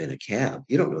in a cab.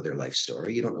 You don't know their life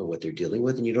story. You don't know what they're dealing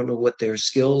with, and you don't know what their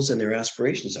skills and their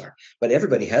aspirations are. But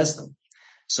everybody has them.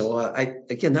 So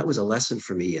again, that was a lesson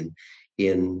for me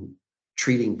in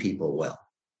treating people well.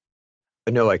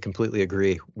 No, I completely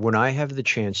agree. When I have the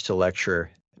chance to lecture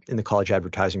in the college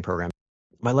advertising program,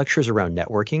 my lecture is around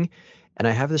networking. And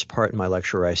I have this part in my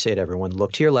lecture where I say to everyone,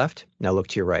 look to your left, now look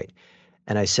to your right.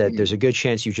 And I said, there's a good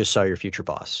chance you just saw your future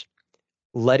boss.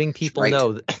 Letting people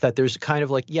know that there's kind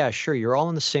of like, yeah, sure, you're all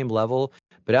on the same level.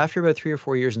 But after about 3 or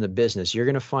 4 years in the business, you're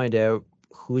going to find out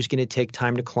who's going to take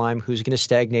time to climb, who's going to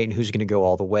stagnate, and who's going to go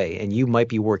all the way. And you might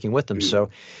be working with them. So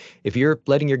if you're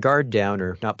letting your guard down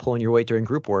or not pulling your weight during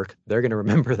group work, they're going to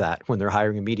remember that when they're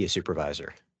hiring a media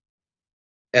supervisor.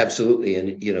 Absolutely.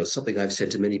 And, something I've said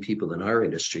to many people in our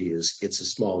industry is it's a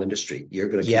small industry. You're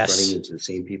going to keep running into the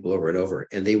same people over and over,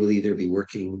 and they will you'll either be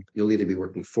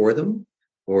working for them,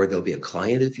 or they'll be a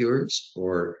client of yours,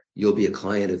 or you'll be a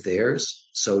client of theirs.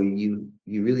 So you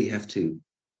really have to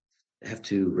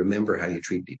remember how you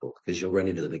treat people, because you'll run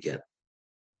into them again.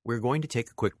 We're going to take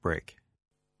a quick break.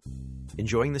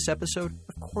 Enjoying this episode?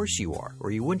 Of course you are,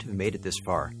 or you wouldn't have made it this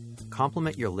far.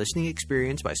 Complement your listening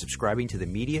experience by subscribing to the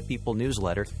Media People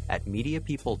newsletter at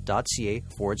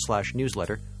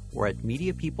mediapeople.ca/newsletter or at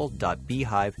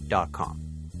mediapeople.beehive.com.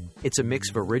 It's a mix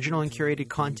of original and curated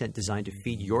content designed to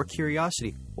feed your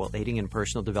curiosity while aiding in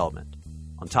personal development.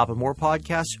 On top of more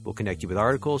podcasts, we'll connect you with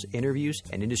articles, interviews,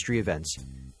 and industry events.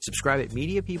 Subscribe at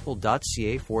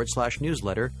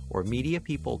mediapeople.ca/newsletter or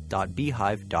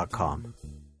mediapeople.beehive.com.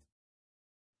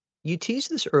 You teased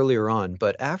this earlier on,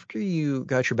 but after you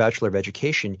got your Bachelor of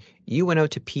Education, you went out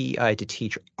to PEI to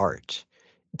teach art.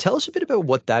 Tell us a bit about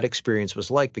what that experience was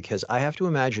like, because I have to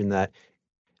imagine that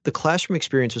the classroom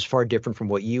experience was far different from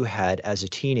what you had as a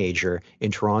teenager in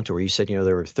Toronto, where you said,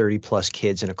 there were 30 plus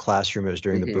kids in a classroom. It was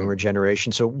during the boomer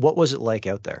generation. So what was it like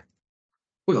out there?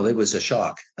 Well, it was a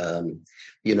shock. When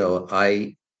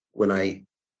I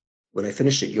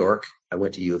finished at York, I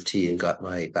went to U of T and got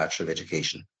my Bachelor of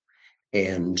Education.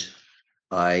 And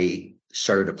I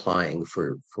started applying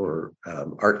for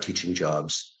art teaching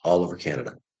jobs all over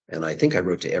Canada. And I think I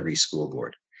wrote to every school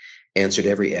board, answered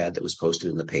every ad that was posted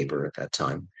in the paper at that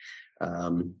time,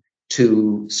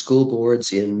 to school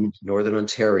boards in Northern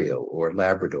Ontario or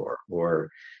Labrador,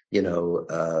 or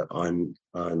on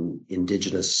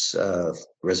Indigenous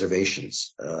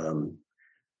reservations.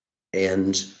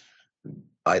 And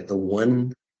the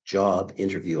one job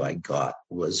interview I got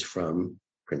was from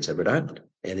Prince Edward Island.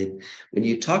 And when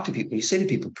you talk to people, when you say to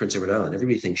people Prince Edward Island,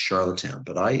 everybody thinks Charlottetown.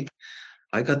 But I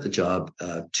got the job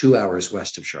 2 hours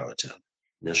west of Charlottetown.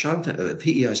 Now, Charlottetown,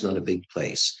 PEI is not a big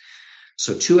place.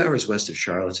 So 2 hours west of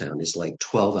Charlottetown is like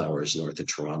 12 hours north of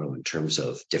Toronto in terms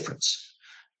of difference.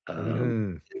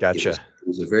 Gotcha. It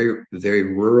was a very, very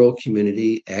rural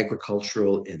community,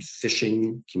 agricultural and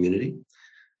fishing community,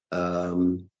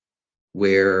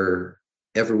 where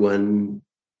everyone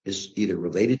is either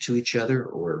related to each other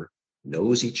or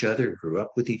knows each other, grew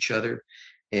up with each other,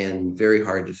 and very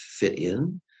hard to fit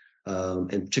in.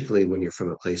 And particularly when you're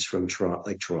from a place from Toronto,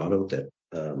 like Toronto, that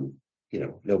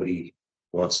nobody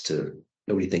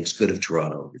thinks good of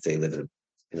Toronto if they live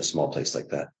in a small place like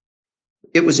that.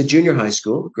 It was a junior high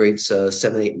school, grades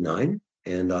 7, 8, and 9,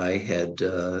 and I had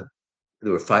there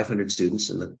were 500 students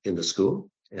in the school,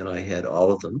 and I had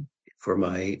all of them for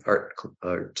my art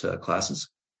classes.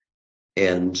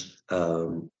 And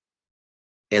the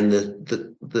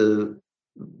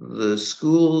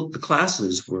school, the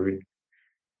classes were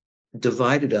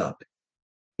divided up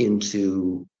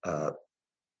into there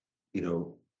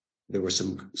were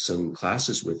some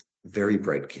classes with very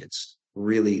bright kids,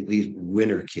 really these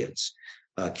winner kids,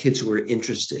 kids who were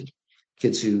interested,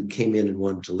 kids who came in and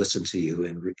wanted to listen to you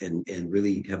and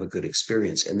really have a good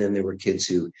experience. And then there were kids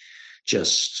who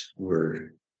just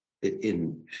were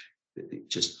in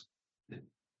just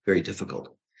very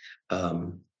difficult.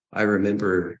 I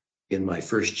remember in my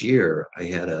first year, I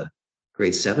had a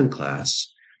grade 7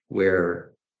 class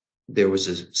where there was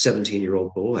a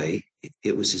 17-year-old boy.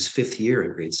 It was his 5th year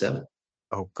in grade 7.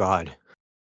 Oh, God.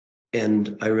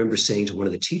 And I remember saying to one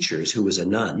of the teachers, who was a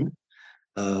nun,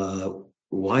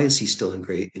 why is he still in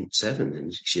grade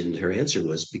 7? And her answer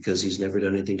was, because he's never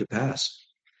done anything to pass.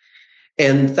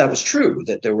 And that was true,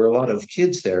 that there were a lot of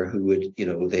kids there who would,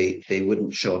 they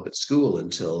wouldn't show up at school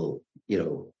until,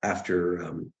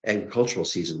 after agricultural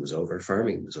season was over,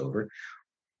 farming was over,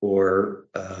 or,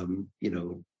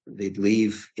 they'd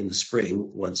leave in the spring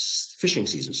once fishing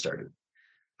season started,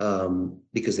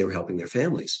 because they were helping their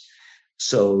families.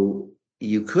 So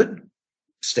you could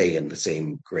stay in the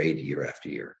same grade year after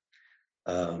year.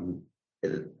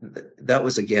 That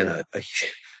was, again, a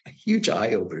huge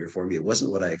eye-opener for me. It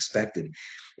wasn't what I expected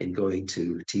in going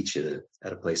to teach at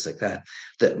a place like that.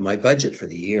 That my budget for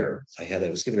the year, I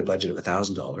was given a budget of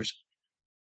 $1,000.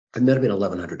 It might have been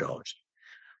 $1,100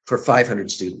 for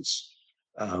 500 students,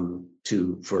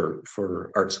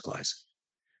 for art supplies.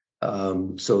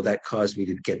 So that caused me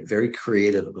to get very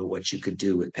creative about what you could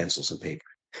do with pencils and paper.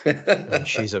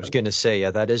 Jeez, I was going to say,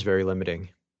 yeah, that is very limiting.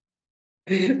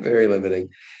 Very limiting.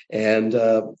 And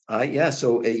so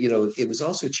it was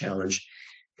also a challenge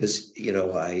because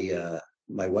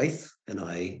my wife and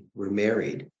I were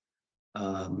married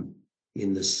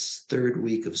in this 3rd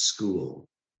week of school.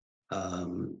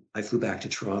 I flew back to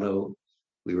Toronto.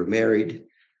 We were married.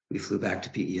 We flew back to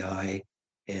PEI,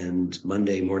 and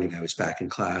Monday morning I was back in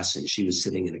class, and she was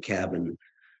sitting in a cabin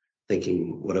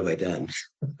thinking, what have I done?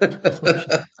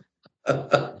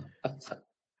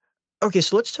 Okay,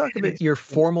 so let's talk about your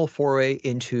formal foray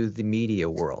into the media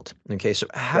world. Okay, so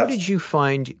how did you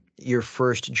find your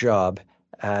first job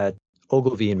at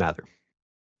Ogilvy and Mather?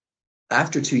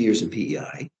 After 2 years in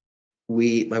PEI,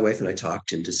 my wife and I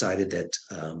talked and decided that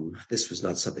this was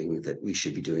not something that we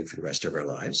should be doing for the rest of our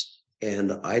lives.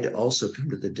 And I'd also come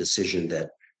to the decision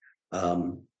that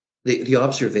the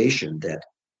observation that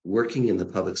working in the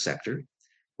public sector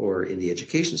or in the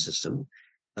education system,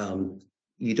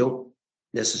 you're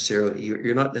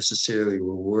not necessarily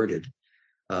rewarded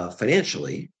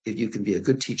financially. If you can be a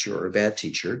good teacher or a bad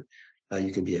teacher,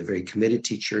 you can be a very committed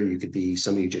teacher. You could be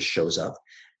somebody who just shows up,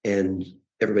 and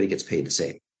everybody gets paid the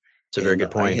same. It's a very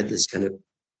good point.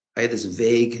 I had this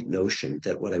vague notion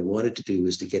that what I wanted to do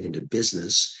was to get into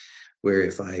business, where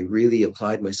if I really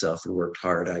applied myself and worked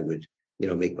hard, I would,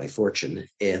 make my fortune.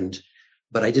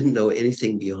 But I didn't know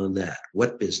anything beyond that.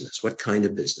 What business? What kind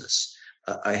of business?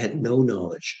 I had no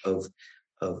knowledge of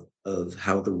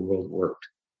how the world worked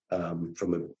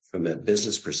from a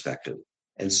business perspective,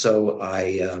 and so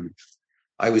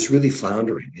I was really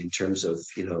floundering in terms of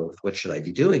what should I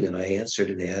be doing. And I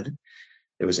answered an ad.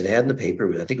 There was an ad in the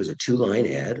paper. I think it was a 2-line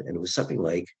ad, and it was something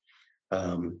like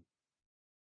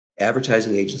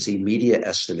advertising agency, media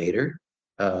estimator,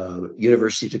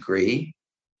 university degree,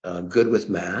 good with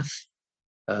math.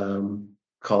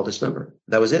 Call this number.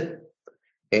 That was it.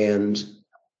 And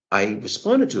I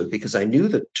responded to it because I knew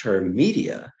the term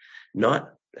media,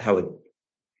 not how it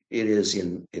is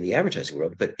in the advertising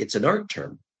world, but it's an art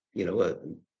term. The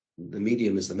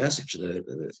medium is the message.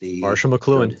 The Marshall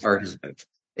McLuhan. Art is,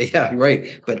 yeah,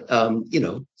 right. But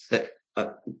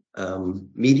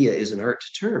media is an art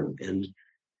term, and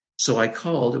so I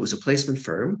called. It was a placement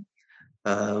firm.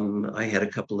 I had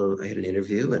an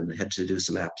interview and had to do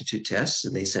some aptitude tests,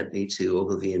 and they sent me to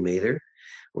Ogilvy and Mather,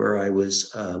 where I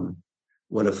was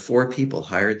one of 4 people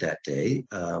hired that day.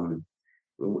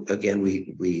 Again,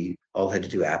 we all had to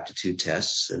do aptitude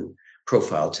tests and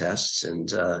profile tests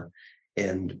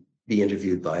and be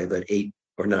interviewed by about 8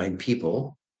 or 9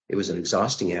 people. It was an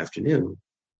exhausting afternoon.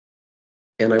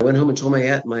 And I went home and told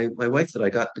my wife that I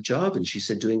got the job, and she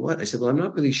said, "Doing what?" I said, "Well, I'm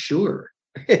not really sure."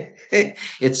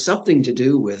 It's something to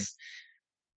do with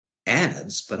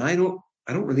ads, but I don't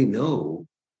really know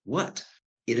what.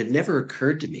 It had never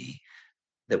occurred to me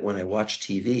that when I watched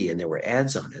TV and there were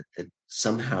ads on it, that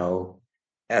somehow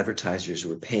advertisers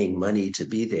were paying money to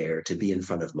be there, to be in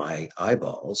front of my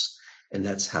eyeballs, and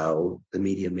that's how the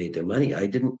media made their money. I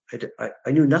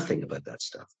knew nothing about that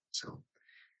stuff.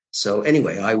 So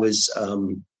anyway, I was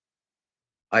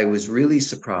really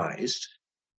surprised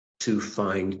to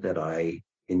find that I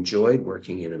enjoyed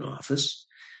working in an office,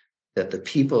 that the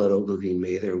people at Ogilvy and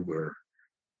Mather were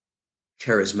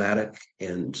charismatic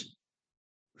and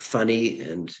funny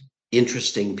and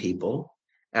interesting people,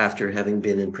 after having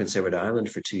been in Prince Edward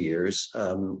Island for 2 years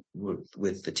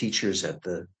with the teachers at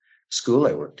the school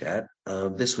I worked at.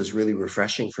 This was really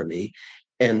refreshing for me.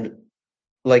 And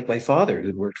like my father,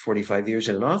 who'd worked 45 years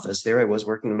in an office, there I was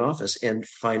working in an office and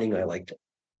finding I liked it.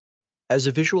 As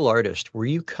a visual artist, were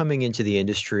you coming into the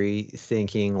industry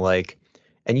thinking like,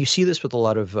 and you see this with a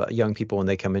lot of young people when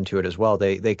they come into it as well,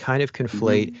 they kind of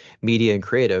conflate Mhm. media and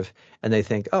creative, and they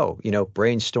think, oh,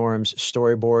 brainstorms,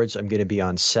 storyboards, I'm going to be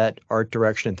on set, art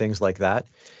direction, and things like that.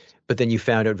 But then you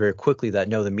found out very quickly that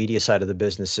no, the media side of the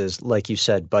business is, like you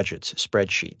said, budgets,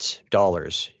 spreadsheets,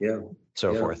 dollars, Yeah,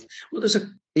 so yeah. forth. Well, there's a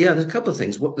couple of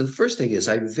things. Well, the first thing is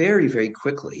I very, very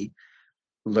quickly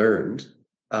learned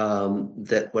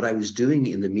that what I was doing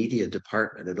in the media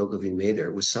department at Ogilvy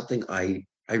Mather was something I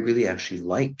really actually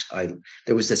liked.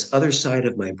 There was this other side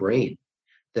of my brain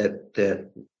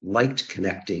that liked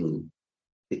connecting,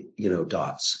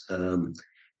 dots,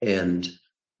 and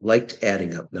liked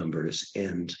adding up numbers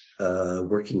and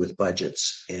working with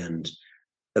budgets and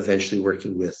eventually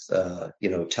working with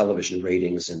television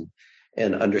ratings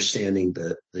and understanding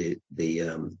the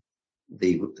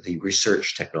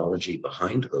research technology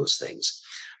behind those things.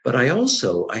 But I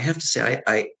have to say,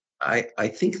 I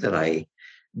think that I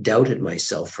doubted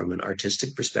myself from an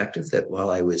artistic perspective. That while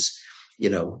I was, you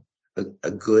know,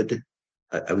 a good,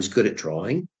 I was good at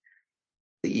drawing.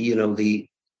 The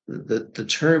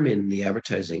term in the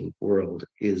advertising world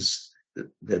is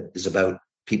about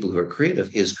people who are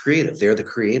creative. Is creative. They're the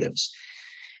creatives,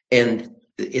 and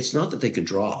it's not that they can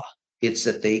draw. It's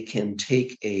that they can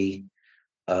take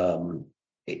um,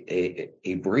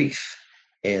 a brief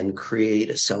and create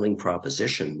a selling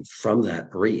proposition from that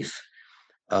brief,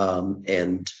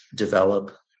 and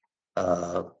develop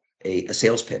uh, a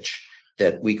sales pitch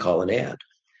that we call an ad.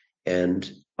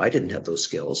 And I didn't have those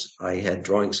skills. I had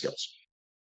drawing skills.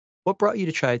 What brought you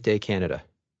to Chiat Day Canada?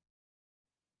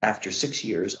 After 6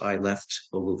 years, I left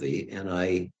Ogilvy and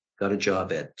I got a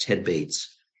job at Ted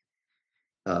Bates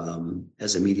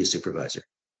as a media supervisor.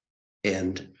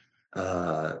 And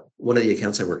one of the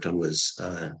accounts I worked on was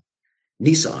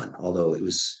Nissan, although it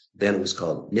was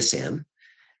called Nissan.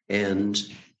 And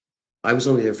I was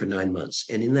only there for 9 months.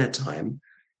 And in that time,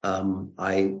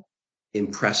 I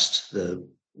impressed the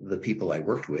people I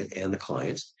worked with and the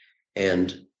clients.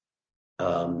 And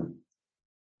um,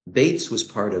 Bates was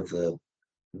part of the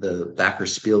Backer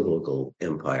Spielvogel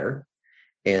empire,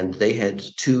 and they had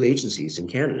two agencies in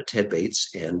Canada, Ted Bates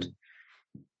and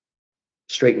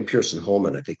Straight Pearson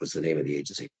Holman, I think was the name of the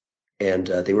agency, and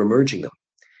they were merging them.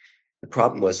 The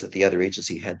problem was that the other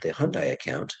agency had the Hyundai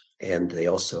account, and they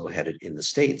also had it in the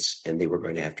States, and they were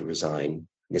going to have to resign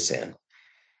Nissan.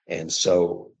 And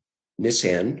so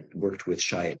Nissan worked with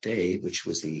Chiat Day, which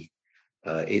was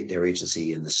their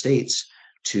agency in the States,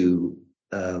 to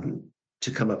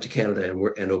come up to Canada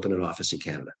and open an office in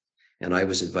Canada. And I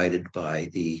was invited by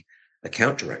the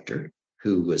account director,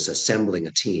 who was assembling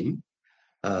a team,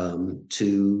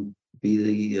 to be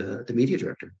the media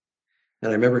director.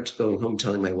 And I remember going home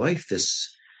telling my wife this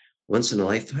once in a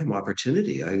lifetime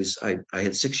opportunity. I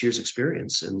had 6 years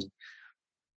experience, and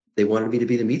they wanted me to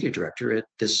be the media director at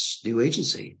this new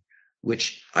agency,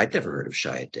 which I'd never heard of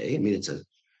Chiat Day. I mean,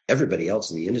 everybody else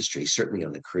in the industry, certainly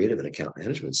on the creative and account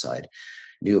management side,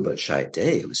 knew about Chiat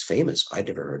Day. It was famous. I'd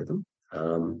never heard of them.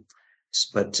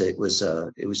 But it was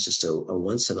just a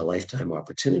once in a lifetime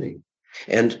opportunity.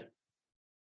 And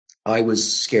I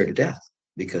was scared to death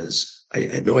because I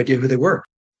had no idea who they were.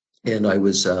 And I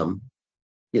was, a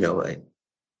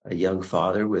young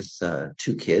father with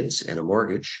two kids and a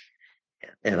mortgage.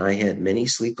 And I had many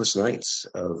sleepless nights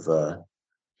of,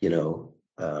 you know,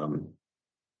 um,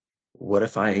 what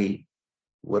if I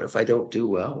don't do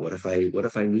well? What if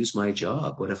I lose my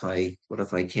job? What if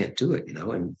I can't do it?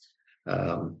 And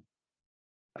um,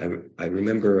 I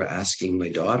remember asking my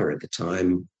daughter at the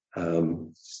time.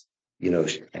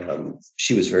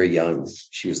 She was very young.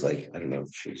 She was like, I don't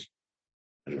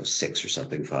know, 6 or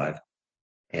something, 5.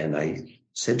 And I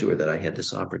said to her that I had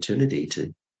this opportunity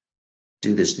to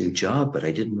do this new job, but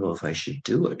I didn't know if I should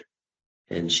do it.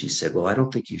 And she said, well, I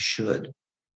don't think you should,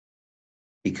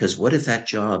 because what if that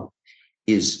job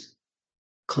is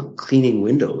cleaning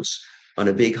windows on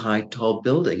a big, high, tall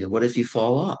building? And what if you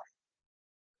fall off?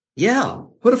 Yeah.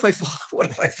 What if I fall? What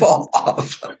if I fall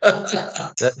off?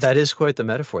 That is quite the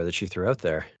metaphor that you threw out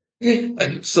there.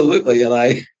 Absolutely.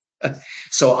 And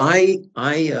so I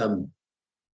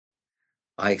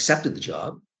accepted the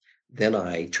job. Then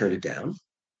I turned it down.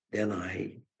 Then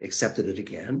I accepted it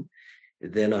again.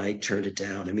 Then I turned it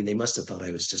down. I mean, they must have thought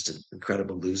I was just an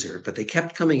incredible loser, but they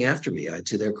kept coming after me,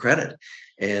 to their credit.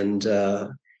 And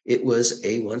it was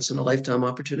a once in a lifetime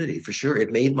opportunity for sure.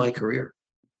 It made my career.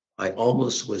 I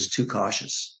almost was too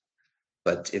cautious,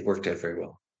 but it worked out very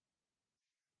well.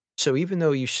 So even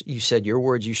though you said your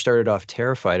words, you started off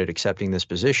terrified at accepting this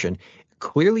position,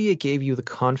 clearly it gave you the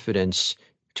confidence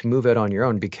to move out on your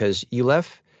own because you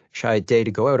left Chiat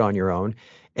to go out on your own.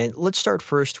 And let's start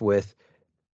first with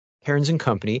Cairns and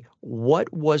Company.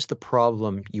 What was the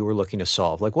problem you were looking to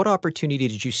solve? Like, what opportunity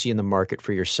did you see in the market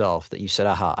for yourself that you said,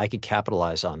 aha, I could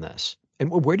capitalize on this?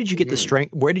 And where did you get the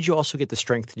strength? Where did you also get the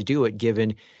strength to do it,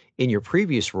 given in your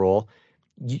previous role,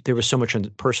 there was so much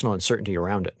personal uncertainty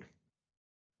around it?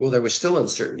 Well, there was still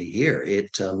uncertainty here.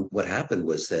 What happened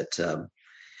was that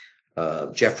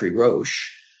Jeffrey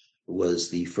Roche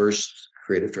was the first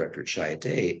creative director at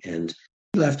Chiat, and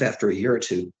he left after a year or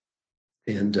two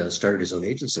and started his own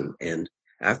agency. And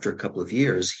after a couple of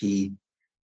years, he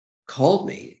called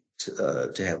me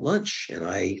to have lunch, and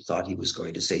I thought he was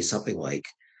going to say something like,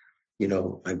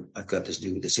 I've got this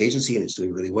agency and it's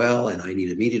doing really well, and I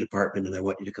need a media department, and I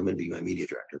want you to come and be my media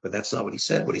director. But that's not what he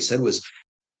said. What he said was,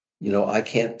 I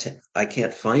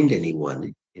can't find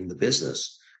anyone in the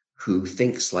business who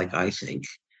thinks like I think,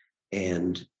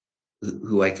 and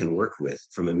who I can work with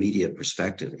from a media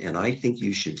perspective. And I think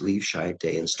you should leave Chiat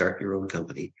and start your own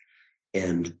company.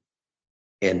 And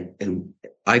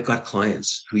I've got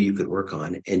clients who you could work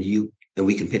on, and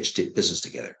we can pitch business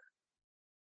together.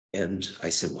 And I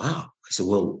said, wow. I said,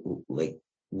 well,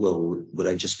 would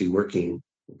I just be working?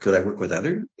 Could I work with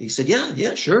other? He said,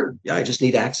 yeah, sure. Yeah, I just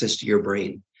need access to your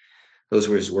brain. Those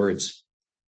were his words.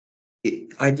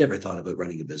 I'd never thought about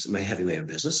running a business, having my own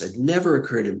business. It never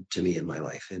occurred to me in my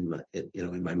life, in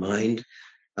my mind.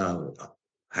 How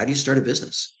do you start a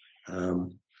business?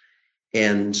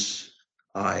 And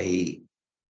I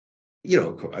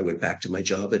went back to my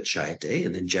job at Chiat,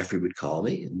 and then Jeffrey would call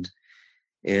me,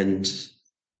 and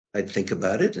I'd think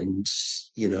about it, and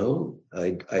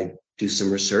I'd do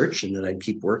some research, and then I'd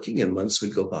keep working, and months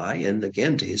would go by. And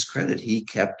again, to his credit, he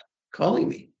kept calling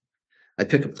me. I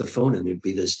pick up the phone and it'd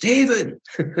be this, David,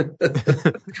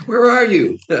 where are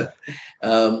you?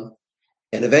 And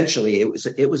eventually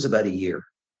it was about a year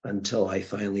until I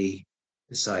finally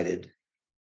decided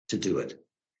to do it.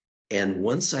 And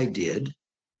once I did,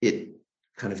 it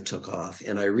kind of took off,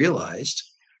 and I realized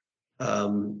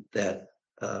that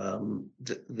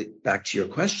back to your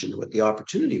question, what the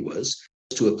opportunity was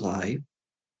to apply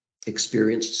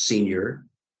experienced senior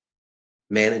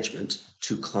management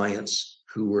to clients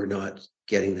who were not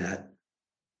getting that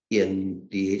in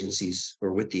the agencies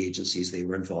or with the agencies they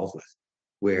were involved with,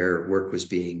 where work was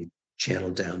being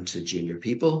channeled down to junior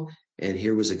people. And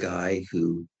here was a guy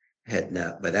who had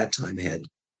by that time had,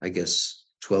 I guess,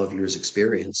 12 years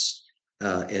experience,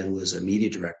 and was a media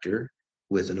director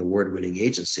with an award-winning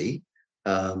agency,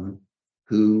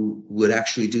 who would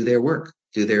actually do their work,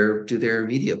 do their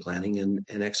media planning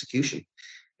and execution.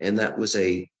 And that was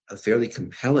a fairly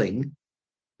compelling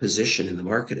position in the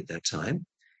market at that time.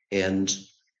 And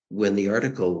when the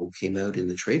article came out in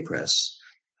the trade press,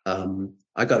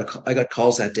 I got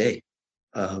calls that day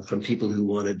from people who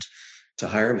wanted to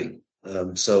hire me.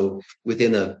 So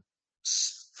within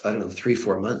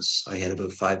 3-4 months, I had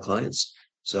about 5 clients.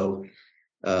 So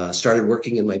started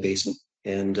working in my basement,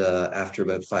 and after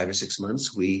about 5 or 6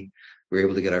 months, we were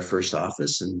able to get our first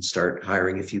office and start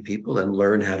hiring a few people and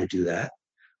learn how to do that.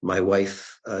 My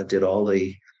wife did all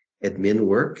the admin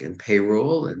work and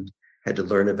payroll, and had to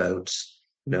learn about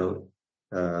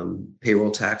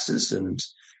payroll taxes and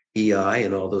EI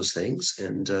and all those things.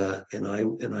 And I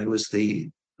was the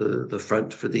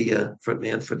front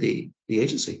man for the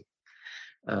agency.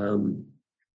 And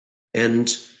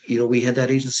we had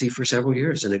that agency for several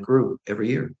years, and it grew every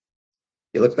year.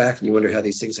 You look back and you wonder how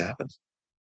these things happen.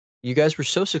 You guys were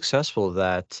so successful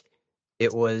that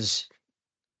it was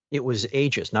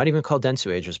Aegis, not even called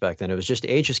Dentsu Aegis back then. It was just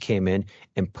Aegis came in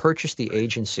and purchased the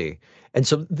agency. And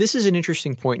so this is an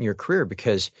interesting point in your career,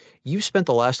 because you've spent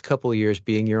the last couple of years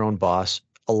being your own boss,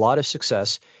 a lot of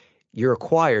success. You're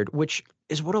acquired, which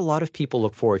is what a lot of people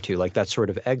look forward to, like that sort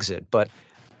of exit. But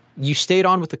you stayed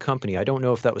on with the company. I don't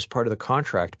know if that was part of the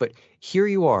contract, but here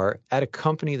you are at a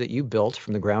company that you built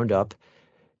from the ground up,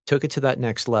 took it to that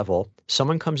next level.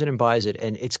 Someone comes in and buys it.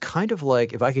 And it's kind of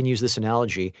like, if I can use this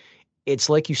analogy, it's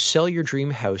like you sell your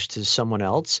dream house to someone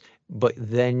else, but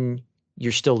then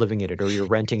you're still living in it, or you're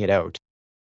renting it out.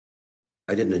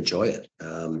 I didn't enjoy it.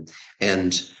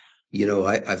 And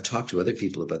I've talked to other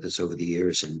people about this over the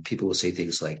years, and people will say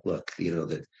things like, look,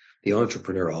 that the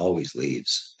entrepreneur always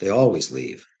leaves. They always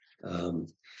leave. At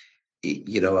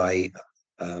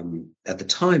the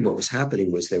time, what was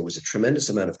happening was there was a tremendous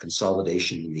amount of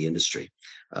consolidation in the industry,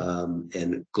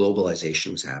 and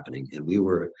globalization was happening. And we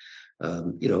were,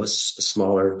 a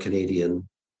smaller Canadian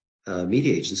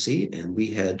media agency, and we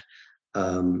had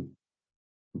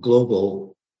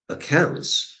global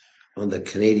accounts on the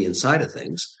Canadian side of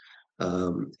things.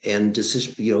 And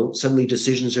suddenly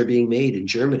decisions are being made in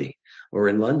Germany or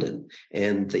in London,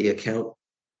 and the account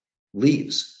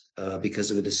leaves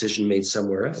because of a decision made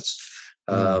somewhere else.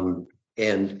 And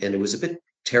it was a bit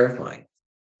terrifying.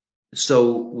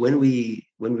 So when we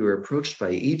were approached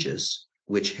by Aegis,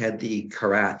 which had the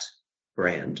Karat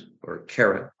brand or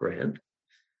Kara brand,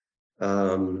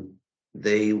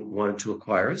 they wanted to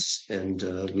acquire us, and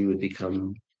we would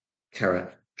become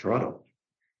Karat Toronto.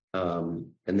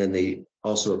 And then they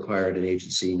also acquired an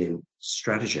agency named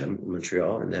Stratagem in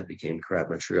Montreal, and that became Karat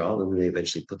Montreal. And then they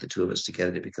eventually put the two of us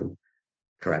together to become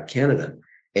Karat Canada.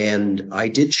 And I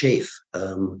did chafe.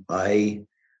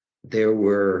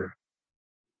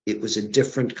 It was a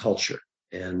different culture,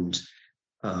 and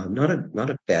not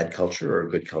a bad culture or a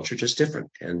good culture, just different.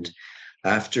 And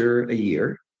after a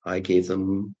year, I gave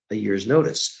them a year's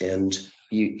notice. And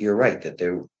you're right that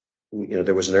there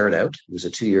was an earn out. It was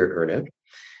a 2-year earn out,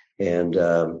 and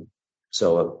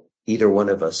so either one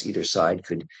of us, either side,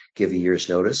 could give a year's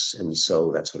notice. And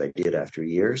so that's what I did after a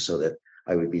year, so that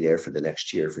I would be there for the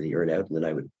next year for the earn out, and then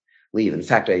I would leave. In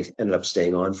fact, I ended up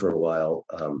staying on for a while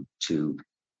to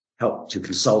help to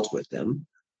consult with them,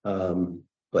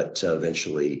 but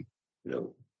eventually,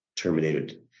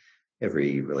 terminated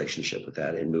every relationship with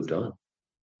that and moved on.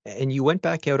 And you went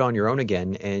back out on your own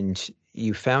again, and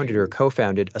you founded or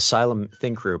co-founded Asylum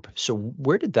Think Group. So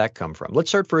where did that come from? Let's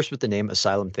start first with the name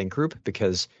Asylum Think Group,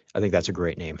 because I think that's a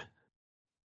great name.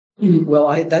 Well,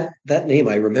 that name,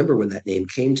 I remember when that name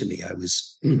came to me. I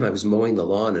was mowing the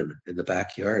lawn in the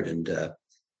backyard,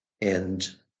 and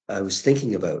I was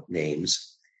thinking about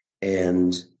names,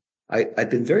 and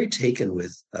I'd been very taken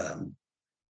with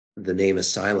the name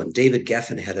Asylum. David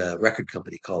Geffen had a record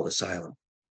company called Asylum.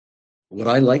 What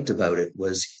I liked about it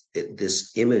was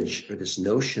this image or this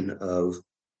notion of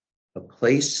a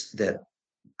place that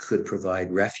could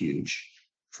provide refuge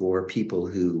for people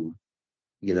who,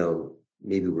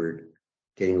 maybe were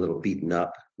getting a little beaten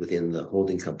up within the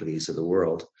holding companies of the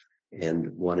world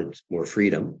and wanted more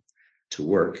freedom to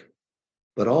work.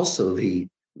 But also the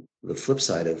flip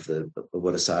side of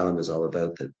what Asylum is all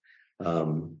about,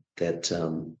 that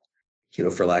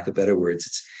for lack of better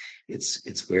words,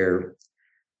 it's where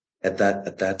at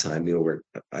that time, where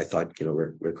I thought,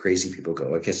 where crazy people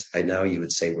go. I guess now you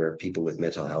would say where people with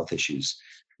mental health issues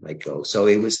might go. So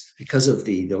it was because of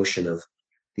the notion of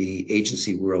the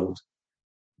agency world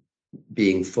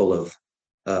being full of,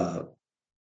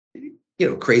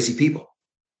 crazy people.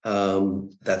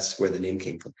 That's where the name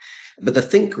came from. But the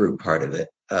Think Group part of it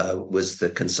was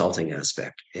the consulting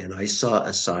aspect. And I saw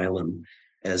Asylum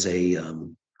as a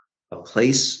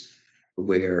place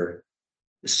where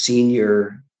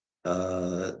senior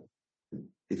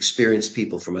experienced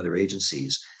people from other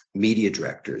agencies, media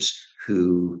directors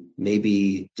who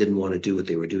maybe didn't want to do what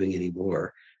they were doing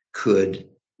anymore, could,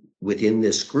 within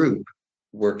this group,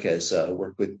 work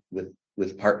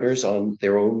with partners on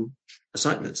their own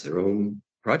assignments, their own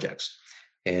projects.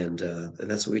 And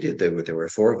that's what we did. There were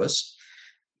 4 of us.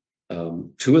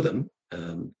 2 of them,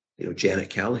 Janet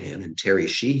Callahan and Terry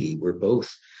Sheehy, were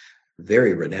both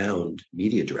very renowned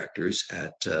media directors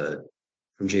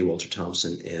from J. Walter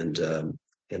Thompson and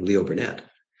Leo Burnett.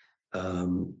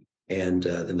 And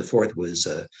then the 4th was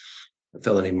a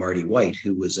fellow named Marty White,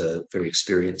 who was a very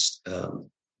experienced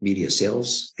media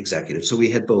sales executive. So we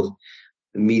had both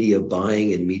media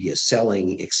buying and media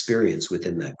selling experience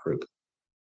within that group.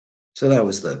 So that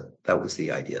was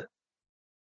the idea.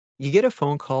 You get a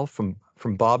phone call from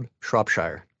Bob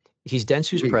Shropshire. He's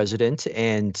Dentsu's president,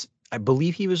 and I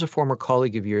believe he was a former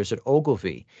colleague of yours at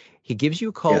Ogilvy. He gives you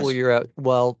a call Yes. while you're out,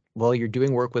 while you're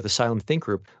doing work with Asylum Think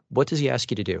Group. What does he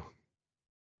ask you to do?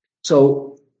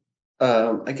 So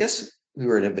I guess we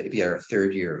were in maybe our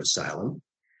 3rd year of Asylum,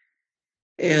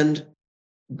 and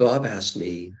Bob asked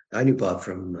me. I knew Bob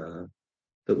from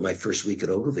my first week at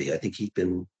Ogilvy. I think he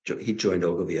joined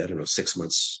Ogilvy, I don't know, 6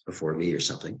 months before me or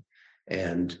something,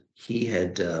 and he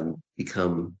had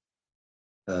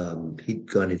he'd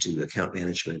gone into account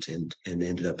management and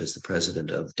ended up as the president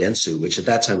of Dentsu, which at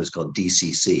that time was called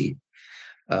DCC.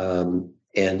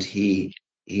 And he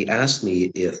asked me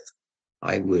if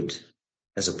I would,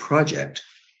 as a project,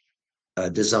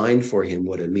 design for him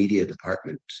what a media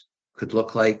department could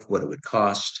look like, what it would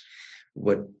cost,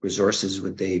 what resources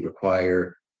would they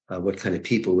require, what kind of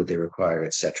people would they require,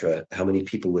 et cetera, how many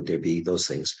people would there be, those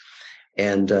things.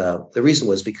 And the reason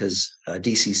was because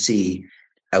DCC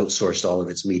outsourced all of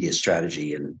its media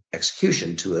strategy and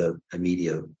execution to a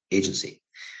media agency.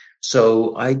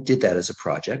 So I did that as a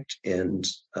project and,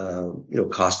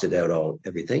 costed out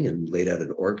everything and laid out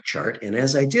an org chart. And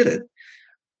as I did it,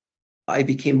 I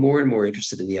became more and more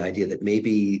interested in the idea that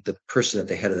maybe the person at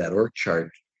the head of that org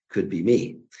chart could be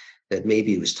me, that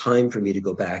maybe it was time for me to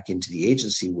go back into the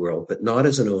agency world, but not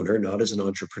as an owner, not as an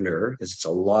entrepreneur, because it's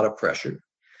a lot of pressure.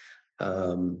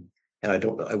 And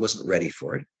I wasn't ready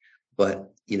for it,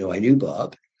 but, I knew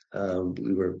Bob.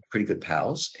 We were pretty good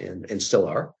pals and still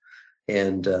are.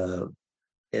 And,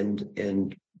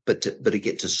 but to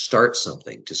get to start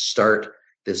something, to start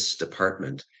this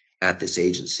department at this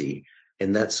agency,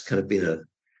 and that's kind of been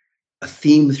a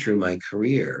theme through my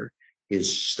career,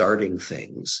 is starting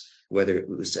things, whether it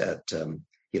was at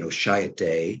Chiat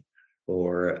Day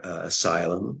or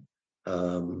Asylum,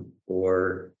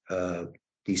 or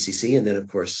DCC, and then of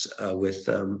course with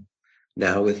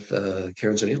now with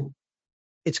Cairns Oneil.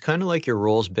 It's kind of like your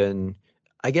role's been,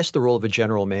 I guess, the role of a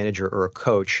general manager or a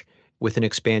coach with an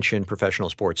expansion professional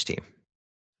sports team.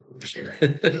 I'm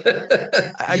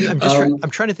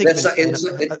trying to think of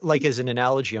it, like as an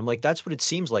analogy. I'm like, that's what it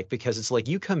seems like, because it's like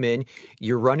you come in,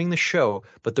 you're running the show,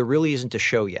 but there really isn't a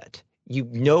show yet. You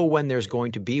know when there's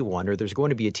going to be one or there's going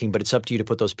to be a team, but it's up to you to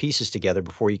put those pieces together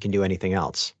before you can do anything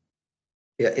else.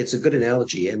 Yeah, it's a good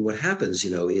analogy. And what happens,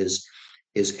 is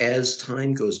as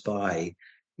time goes by,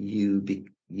 you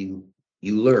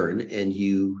learn and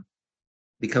you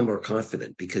become more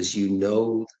confident because you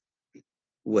know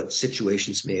what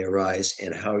situations may arise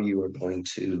and how you are going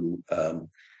to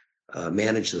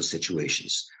manage those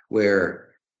situations. Where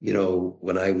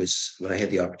when I had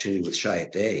the opportunity with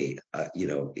Chiat Day,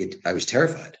 I was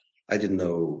terrified. I didn't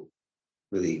know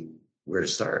really where to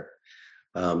start.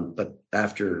 But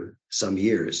after some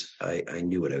years, I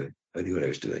knew what I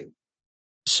was doing.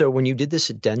 So when you did this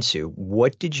at Dentsu,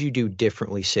 what did you do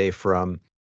differently, say, from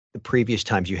the previous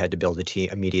times you had to build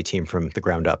a media team from the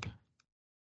ground up?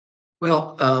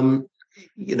 Well,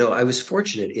 I was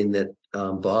fortunate in that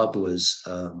Bob was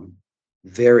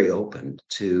very open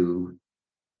to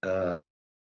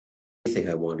anything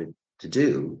I wanted to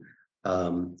do.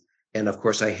 And of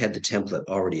course, I had the template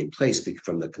already in place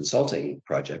from the consulting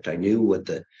project. I knew what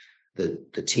the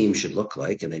team should look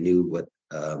like, and I knew what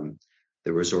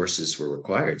the resources were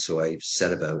required. So I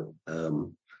set about,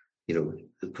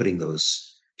 putting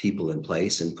those people in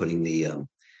place and putting the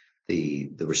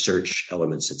research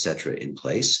elements, et cetera, in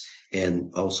place,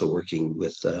 and also working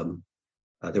with.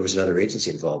 There was another agency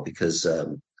involved because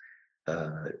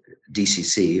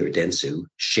DCC or Dentsu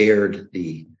shared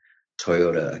the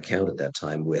Toyota account at that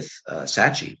time with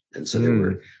Saatchi, and so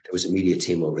there was a media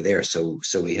team over there. So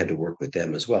we had to work with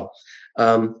them as well.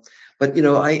 But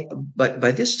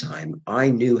by this time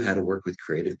I knew how to work with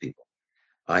creative people.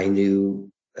 I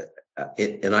knew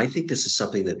it, and I think this is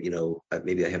something that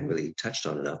maybe I haven't really touched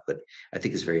on enough, but I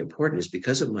think is very important. Is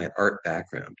because of my art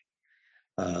background.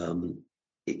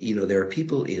 There are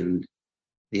people in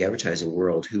the advertising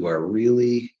world who are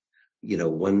really,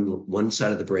 one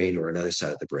side of the brain or another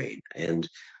side of the brain. And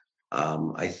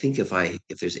I think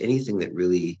if there's anything that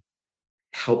really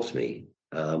helped me,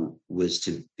 was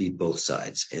to be both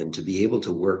sides and to be able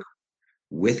to work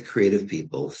with creative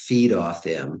people, feed off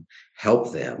them,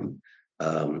 help them,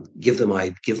 give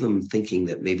them thinking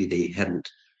that maybe they hadn't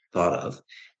thought of,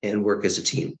 and work as a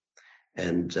team.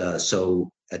 And so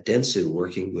at Dentsu,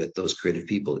 working with those creative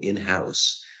people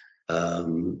in-house,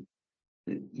 and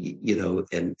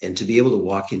to be able to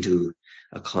walk into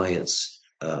a client's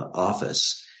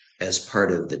office as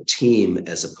part of the team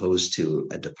as opposed to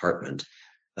a department,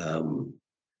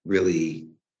 really,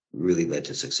 really led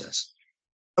to success.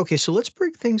 Okay, so let's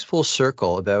bring things full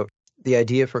circle about the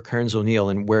idea for Cairns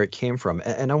Oneil and where it came from.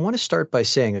 And I want to start by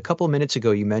saying, a couple of minutes ago,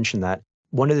 you mentioned that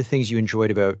one of the things you enjoyed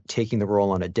about taking the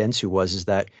role on at Dentsu is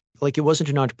that, like, it wasn't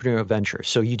an entrepreneurial venture.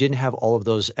 So you didn't have all of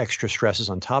those extra stresses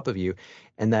on top of you,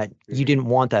 and that you didn't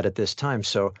want that at this time.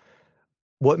 So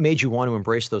what made you want to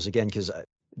embrace those again? Because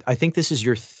I think this is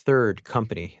your third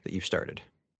company that you've started.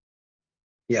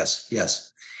 Yes.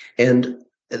 And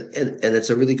it's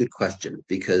a really good question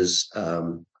because,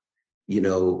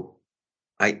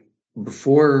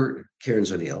 before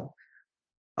Cairns Oneil,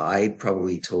 I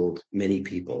probably told many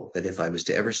people that if I was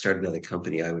to ever start another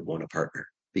company, I would want a partner,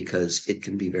 because it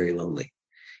can be very lonely.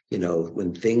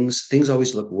 When things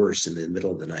always look worse in the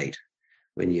middle of the night,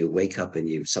 when you wake up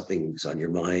and something's on your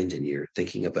mind and you're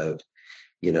thinking about,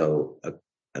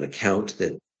 an account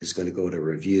that is going to go to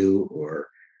review, or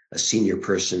a senior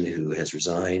person who has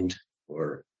resigned,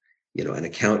 or, an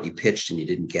account you pitched and you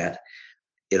didn't get.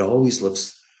 It always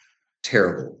looks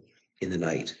terrible in the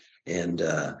night. And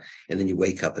then you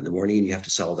wake up in the morning and you have to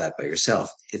solve that by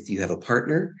yourself. If you have a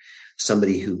partner,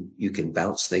 somebody who you can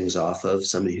bounce things off of,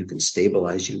 somebody who can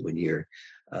stabilize you when you're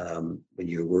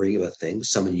worrying about things,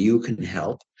 someone you can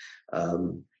help.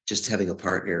 Just having a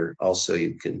partner also,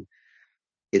 it can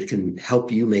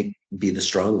help you be the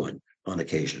strong one on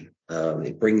occasion.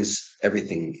 It brings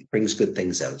good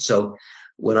things out. So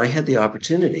when I had the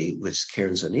opportunity with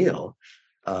Cairns Oneil,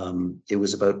 it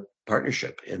was about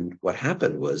partnership. And what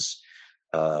happened was,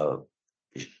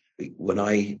 when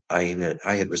I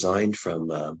had resigned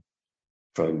from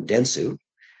Dentsu,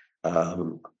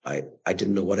 I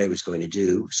didn't know what I was going to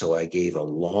do, so I gave a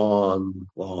long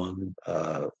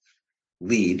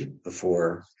lead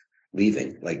before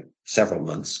leaving, like several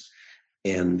months.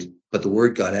 But the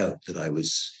word got out that I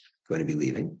was going to be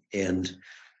leaving, and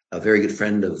a very good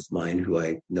friend of mine who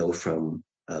I know from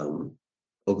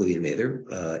Ogilvy and Mather,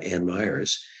 Ann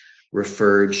Myers,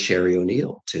 referred Sherry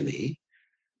Oneil to me.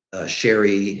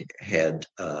 Sherry had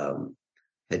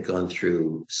gone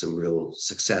through some real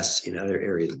success in other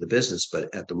areas of the business,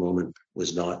 but at the moment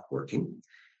was not working,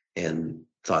 and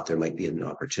thought there might be an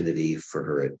opportunity for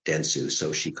her at Dentsu.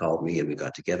 So she called me, and we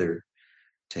got together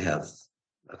to have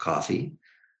a coffee,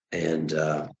 and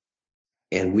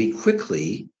we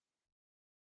quickly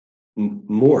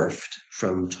morphed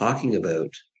from talking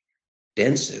about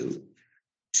Dentsu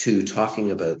to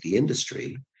talking about the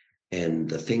industry and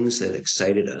the things that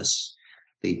excited us,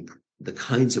 the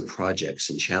kinds of projects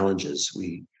and challenges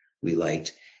we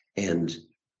liked, and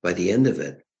by the end of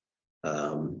it,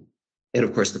 and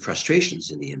of course the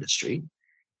frustrations in the industry.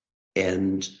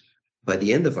 And by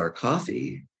the end of our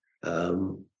coffee,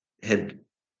 had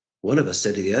one of us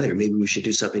said to the other, maybe we should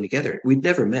do something together. We'd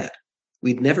never met.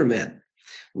 We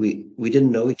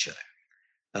didn't know each other.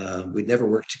 We'd never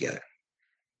worked together.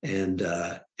 And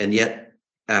yet,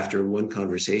 after one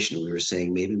conversation, we were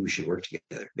saying, maybe we should work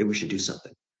together. Maybe we should do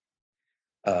something.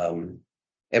 And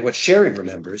what Sherry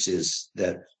remembers is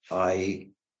that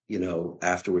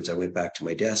afterwards I went back to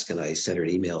my desk and I sent her an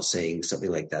email saying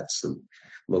something like, that's the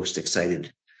most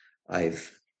exciting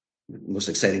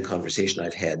conversation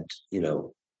I've had,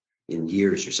 in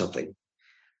years or something.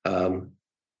 And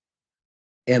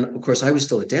of course I was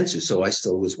still at Dentsu, so I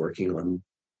still was working on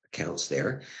accounts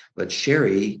there. But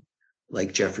Sherry,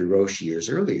 like Jeffrey Roche years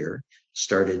earlier,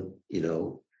 started,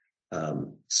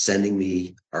 sending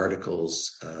me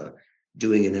articles,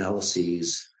 doing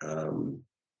analyses,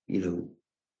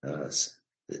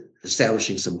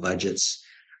 establishing some budgets,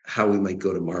 how we might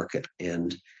go to market.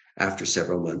 And after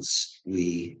several months,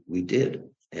 we did.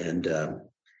 And,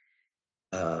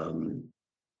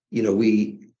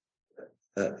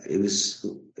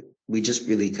 we just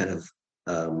really kind of,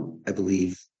 I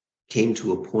believe, came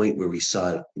to a point where we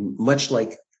saw, much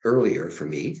like earlier for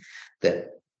me,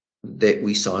 that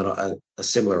we saw a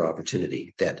similar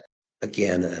opportunity, that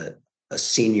again, a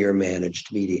senior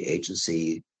managed media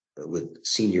agency with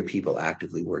senior people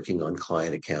actively working on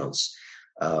client accounts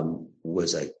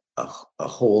was a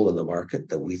hole in the market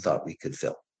that we thought we could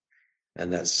fill.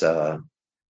 And that's how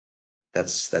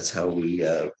we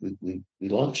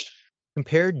launched.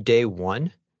 Compare day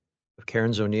one of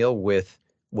Cairns Oneil with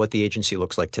what the agency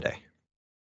looks like today.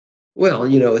 Well,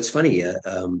 it's funny.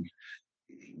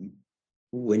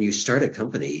 When you start a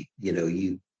company,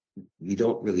 you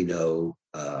don't really know,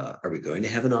 are we going to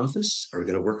have an office? Are we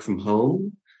going to work from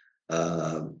home?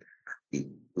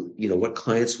 What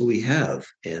clients will we have,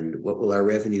 and what will our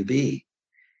revenue be?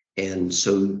 And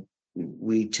so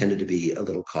we tended to be a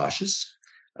little cautious.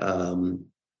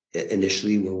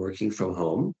 Initially, we're working from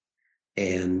home,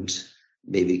 and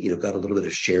maybe, got a little bit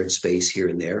of shared space here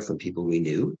and there from people we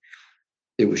knew.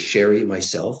 It was Sherry,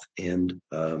 myself, and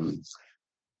a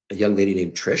young lady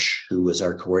named Trish, who was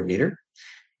our coordinator.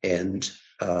 And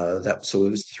so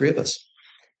it was the three of us.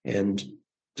 And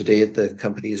today the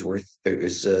company is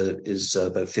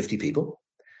about 50 people.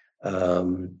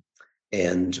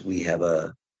 And we have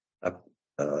a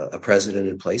president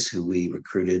in place who we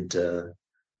recruited a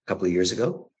couple of years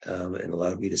ago, and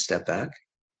allowed me to step back.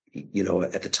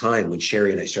 At the time when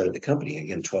Sherry and I started the company,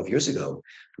 again, 12 years ago,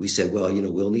 we said, well,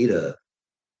 we'll need a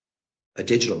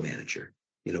digital manager.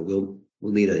 We'll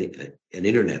need an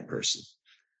internet person.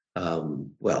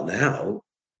 Well, now,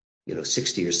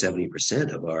 60 or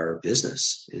 70% of our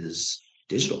business is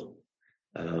digital.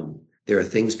 There are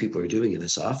things people are doing in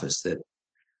this office that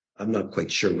I'm not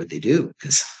quite sure what they do,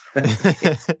 because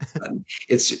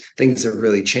things have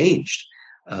really changed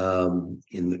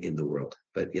in the world.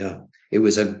 But yeah, it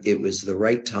was the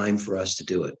right time for us to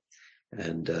do it,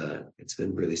 and it's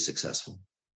been really successful.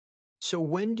 So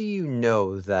when do you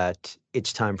know that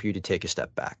it's time for you to take a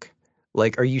step back?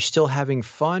 Like, are you still having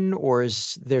fun, or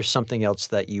is there something else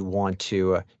that you want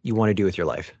to do with your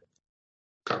life?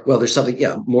 Well, there's something,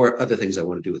 yeah, more other things I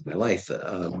want to do with my life.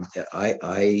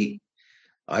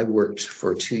 I worked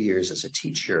for 2 years as a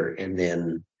teacher, and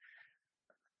then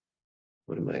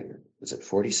what am I? Was it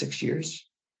 46 years?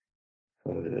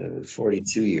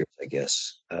 42 years, I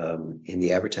guess, in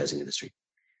the advertising industry.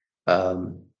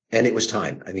 And it was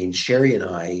time. I mean, Sherry and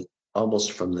I,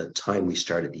 almost from the time we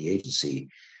started the agency,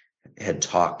 had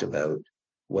talked about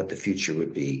what the future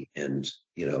would be, and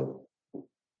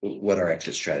what our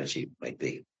exit strategy might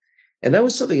be. And that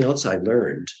was something else I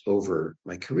learned over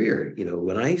my career.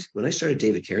 When I started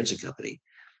David Cairns and Company,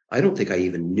 I don't think I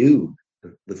even knew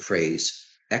the phrase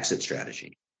exit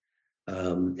strategy.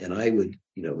 And I would,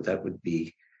 that would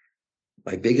be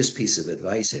my biggest piece of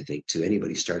advice, I think, to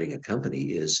anybody starting a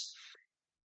company is,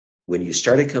 when you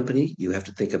start a company, you have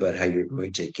to think about how you're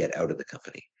going to get out of the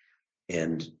company.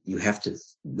 And you have to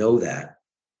know that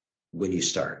when you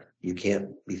start. You can't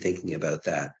be thinking about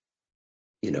that,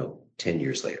 10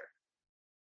 years later.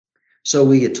 So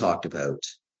we had talked about,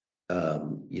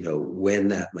 when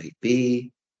that might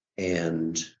be.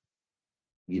 And,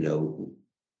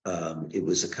 it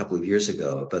was a couple of years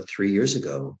ago, about 3 years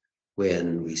ago,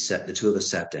 when the two of us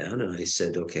sat down, and I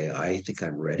said, okay, I think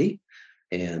I'm ready.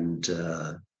 And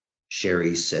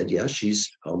Sherry said, yeah, she's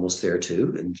almost there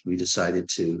too. And we decided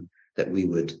that we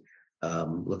would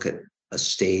look at a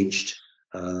staged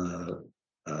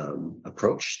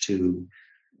approach to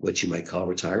what you might call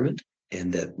retirement,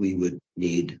 and that we would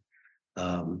need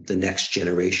the next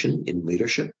generation in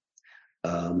leadership,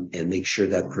 and make sure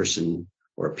that person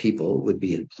or people would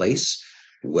be in place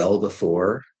well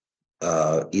before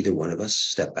either one of us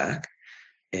step back.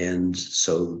 And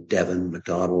so Devin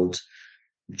McDonald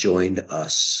joined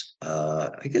us,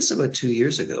 I guess about 2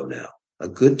 years ago now, a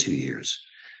good 2 years.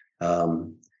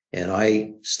 And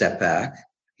I stepped back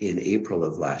in April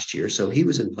of last year. So he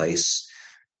was in place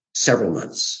several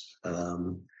months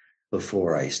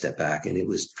before I stepped back, and it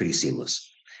was pretty seamless.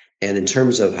 And in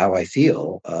terms of how I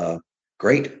feel,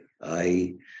 great.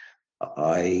 I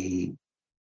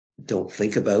don't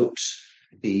think about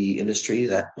the industry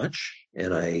that much,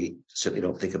 and I certainly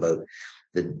don't think about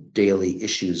the daily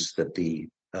issues that the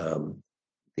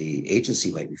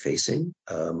agency might be facing.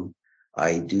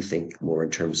 I do think more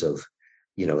in terms of,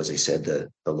 as I said,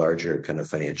 the larger kind of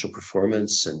financial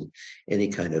performance and any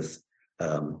kind of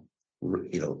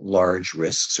large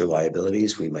risks or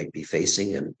liabilities we might be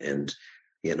facing, and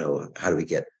how do we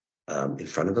get in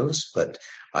front of those? But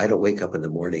I don't wake up in the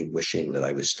morning wishing that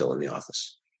I was still in the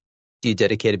office. Do you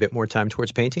dedicate a bit more time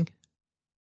towards painting?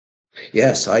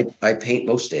 Yes, I paint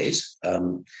most days.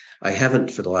 I haven't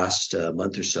for the last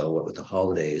month or so, what with the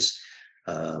holidays.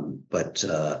 But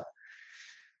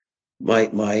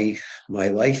my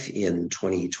life in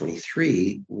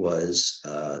 2023 was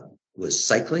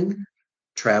cycling,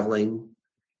 traveling,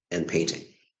 and painting.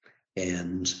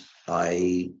 And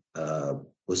I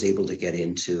was able to get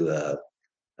into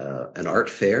an art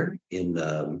fair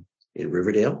in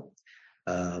Riverdale.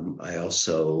 I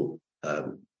also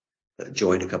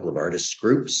joined a couple of artists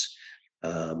groups.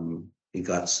 We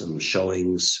got some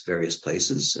showings various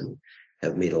places, and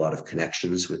have made a lot of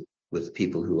connections with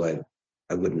people who I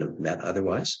wouldn't have met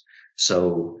otherwise.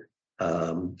 So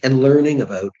and learning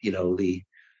about the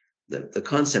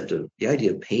concept of the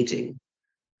idea of painting.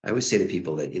 I always say to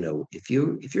people that if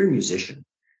you're a musician,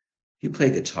 you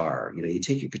play guitar, you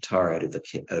take your guitar out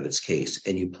of its case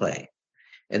and you play,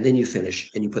 and then you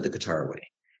finish and you put the guitar away,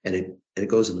 and it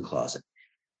goes in the closet,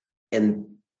 and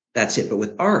that's it. But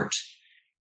with art,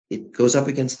 it goes up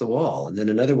against the wall, and then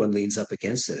another one leans up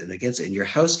against it and against it, and your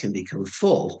house can become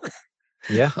full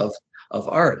Yeah. of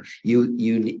art. You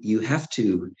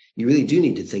really do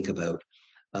need to think about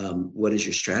what is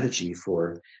your strategy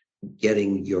for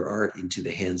getting your art into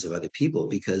the hands of other people,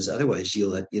 because otherwise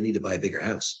you'll need to buy a bigger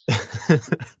house.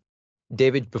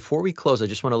 David, before we close, I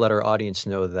just want to let our audience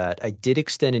know that I did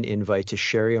extend an invite to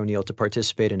Sherry Oneil to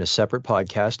participate in a separate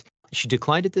podcast. She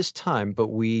declined at this time, but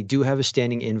we do have a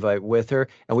standing invite with her,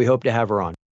 and we hope to have her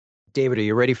on. David, are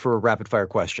you ready for rapid fire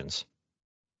questions?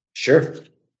 Sure.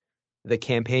 The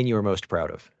campaign you are most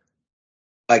proud of?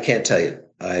 I can't tell you.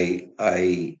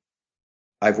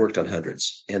 I've worked on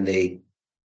hundreds, and they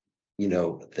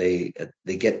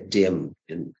get dim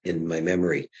in my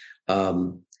memory.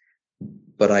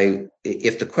 But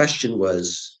if the question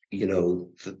was,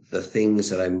 the things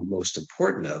that I'm most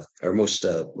important of, or most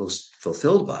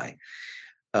fulfilled by,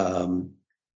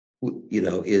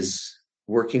 is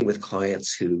working with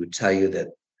clients who tell you that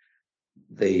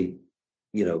they,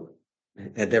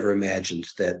 had never imagined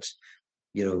that,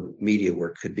 media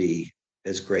work could be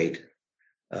as great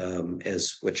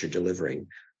as what you're delivering,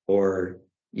 or,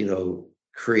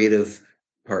 creative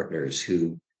partners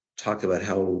who talk about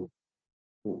how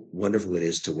wonderful it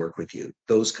is to work with you.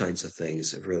 Those kinds of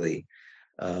things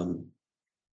um,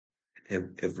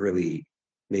 have really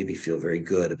made me feel very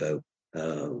good about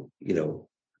you know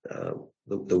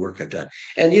the work I've done.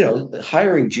 And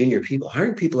hiring junior people,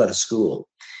 hiring people out of school,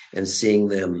 and seeing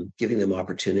them, giving them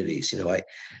opportunities.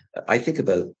 I think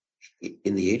about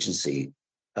in the agency,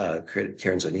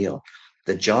 Cairns Oneil,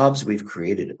 the jobs we've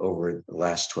created over the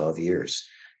last 12 years,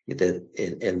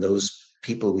 and those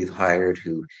people we've hired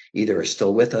who either are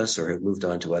still with us or have moved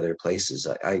on to other places.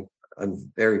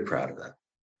 I'm very proud of that.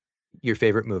 Your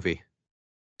favorite movie?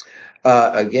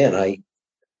 Again,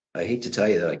 I hate to tell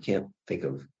you that I can't think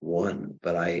of one,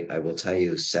 but I will tell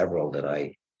you several that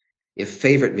if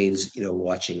favorite means,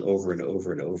 watching over and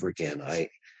over and over again, I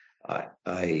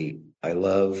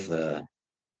love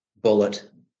Bullet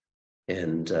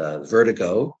and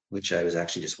Vertigo, which I was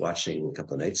actually just watching a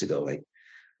couple of nights ago.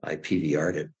 I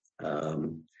PVR'd it.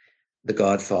 The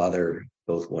Godfather,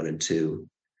 both one and two.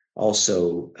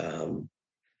 Also,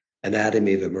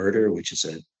 Anatomy of a Murder, which is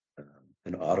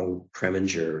an Otto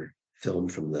Preminger film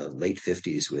from the late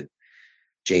 50s with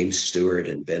James Stewart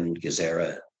and Ben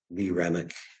Gazzara, Lee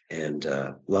Remick, and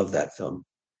love that film.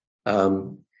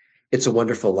 It's a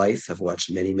Wonderful Life. I've watched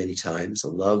many, many times. I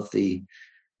love the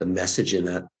message in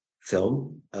that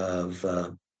film of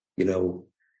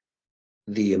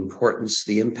the importance,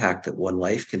 the impact that one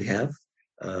life can have.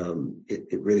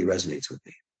 It really resonates with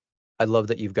me. I love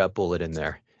that you've got Bullet in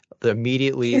there.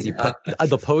 Immediately,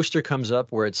 the poster comes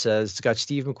up where it says it's got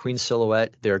Steve McQueen's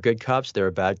silhouette. There are good cops, there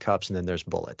are bad cops, and then there's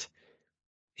Bullet.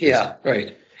 Yeah,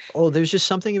 right. Oh, there's just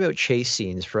something about chase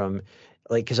scenes from,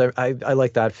 like, because I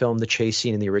like that film, the chase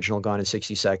scene in the original Gone in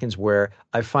 60 Seconds, where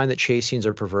I find that chase scenes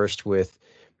are perversed with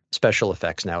special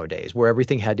effects nowadays, where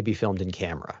everything had to be filmed in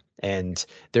camera. And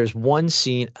there's one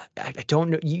scene, I don't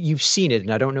know, you've seen it,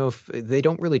 and I don't know if they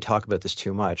don't really talk about this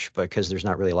too much because there's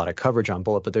not really a lot of coverage on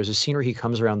Bullet, but there's a scene where he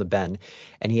comes around the bend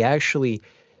and he actually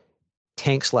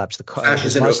tank slaps the car. Crashes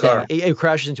His into a Mustang. car. It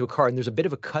crashes into a car, and there's a bit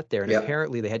of a cut there. And Yep.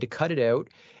 apparently they had to cut it out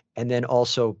and then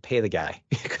also pay the guy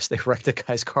because they wrecked the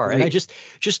guy's car. Right. And I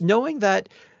just knowing that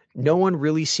no one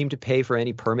really seemed to pay for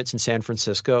any permits in San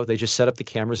Francisco. They just set up the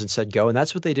cameras and said go. And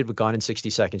that's what they did with Gone in 60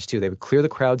 Seconds too. They would clear the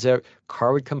crowds out,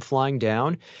 car would come flying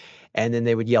down, and then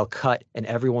they would yell cut, and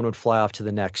everyone would fly off to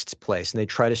the next place. And they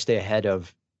try to stay ahead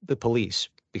of the police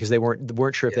because they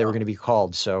weren't sure if they were going to be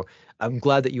called. So I'm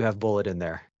glad that you have Bullet in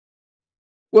there.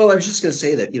 Well, I was just going to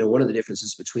say that, one of the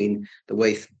differences between the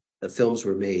way the films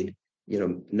were made, a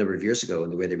number of years ago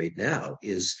and the way they're made now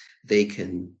is they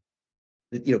can,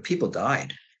 people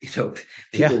died,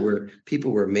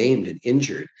 people were maimed and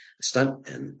injured.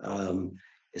 Stuntmen,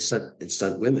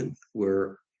 stunt women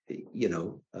were,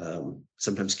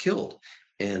 sometimes killed.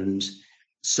 And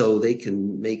so they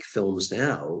can make films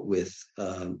now with,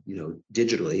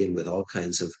 digitally and with all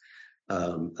kinds of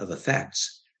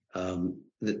effects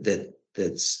that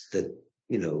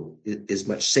is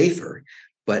much safer,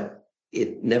 but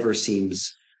it never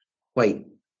seems quite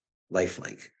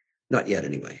lifelike. Not yet,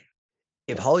 anyway.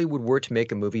 If Hollywood were to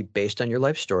make a movie based on your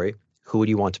life story, who would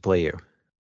you want to play you?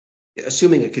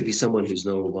 Assuming it could be someone who's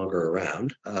no longer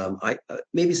around,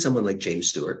 maybe someone like James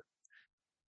Stewart.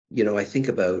 I think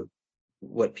about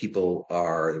what people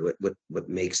are, what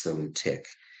makes them tick.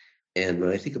 And when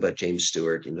I think about James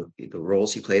Stewart, the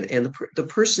roles he played and the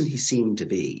person he seemed to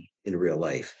be in real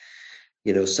life,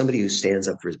 somebody who stands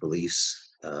up for his beliefs,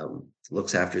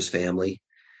 looks after his family,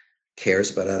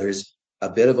 cares about others, a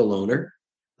bit of a loner,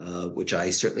 which I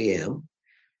certainly am,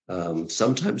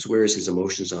 sometimes wears his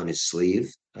emotions on his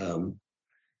sleeve,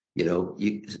 you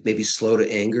maybe slow to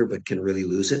anger, but can really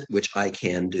lose it, which I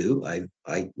can do.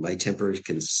 My temper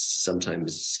can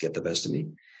sometimes get the best of me.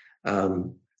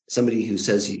 Somebody who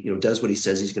says, does what he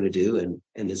says he's going to do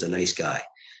and is a nice guy,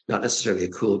 not necessarily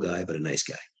a cool guy, but a nice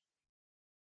guy.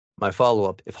 My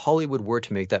follow-up, if Hollywood were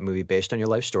to make that movie based on your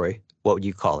life story, what would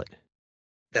you call it?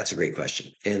 That's a great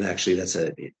question. And actually it's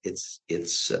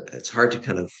hard to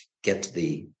kind of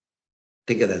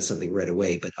think of that something right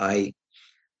away. But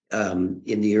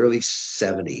in the early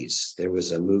 70s, there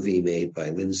was a movie made by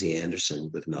Lindsay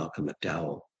Anderson with Malcolm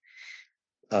McDowell.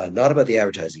 Not about the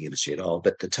advertising industry at all,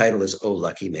 but the title is Oh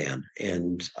Lucky Man.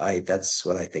 And that's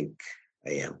what I think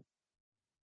I am.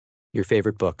 Your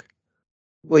favorite book?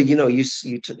 Well,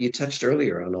 you touched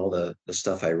earlier on all the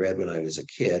stuff I read when I was a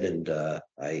kid, and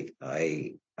I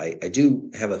do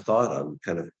have a thought on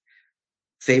kind of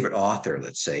favorite author.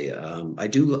 Let's say I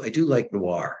do like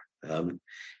noir. Not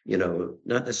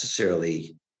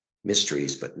necessarily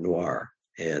mysteries, but noir,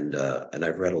 and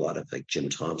I've read a lot of like Jim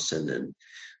Thompson and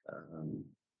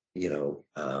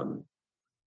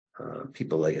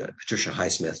people like Patricia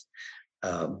Highsmith.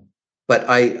 Um, but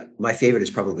my favorite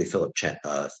is probably Raymond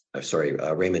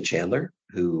Chandler,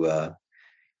 who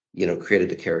created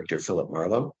the character Philip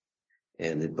Marlowe,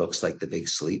 and in books like The Big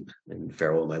Sleep and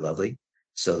Farewell My Lovely.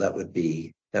 So that would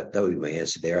be my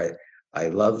answer there. I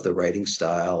love the writing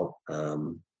style.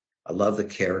 I love the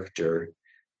character.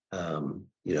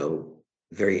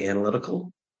 Very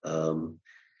analytical,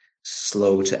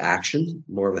 slow to action,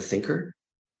 more of a thinker,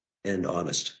 and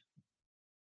honest.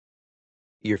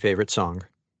 Your favorite song?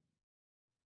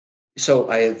 So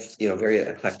I have, very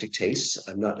eclectic tastes.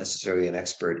 I'm not necessarily an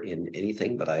expert in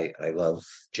anything, but I love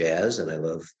jazz and I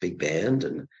love big band.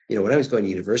 And, when I was going to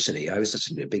university, I was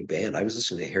listening to big band. I was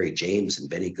listening to Harry James and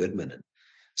Benny Goodman and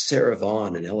Sarah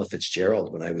Vaughan and Ella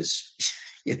Fitzgerald when I was,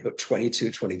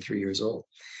 22, 23 years old,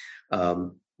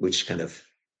 which kind of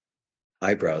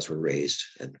eyebrows were raised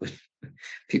and when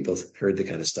people heard the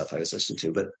kind of stuff I was listening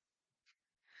to. But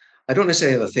I don't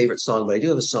necessarily have a favorite song, but I do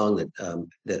have a song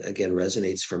that again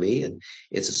resonates for me, and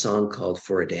it's a song called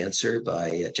 "For a Dancer"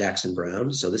 by Jackson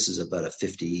Browne. So this is about a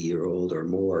 50-year-old or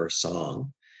more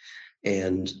song,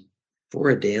 and "For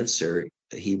a Dancer"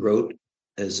 he wrote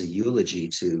as a eulogy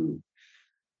to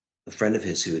a friend of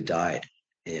his who had died,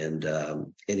 and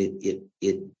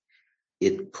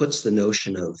it puts the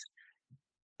notion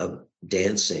of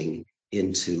dancing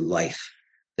into life,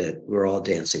 that we're all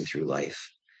dancing through life.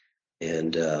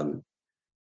 And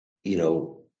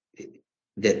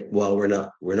that while we're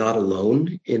not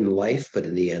alone in life, but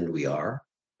in the end we are.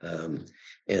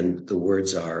 And the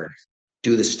words are,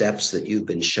 do the steps that you've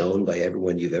been shown by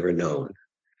everyone you've ever known,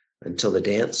 until the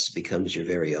dance becomes your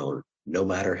very own, no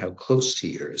matter how close to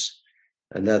yours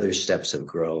another steps have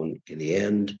grown. In the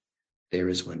end, there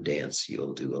is one dance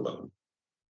you'll do alone.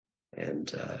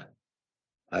 And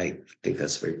I think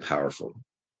that's a very powerful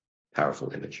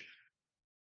image.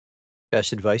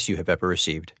 Best advice you have ever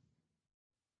received?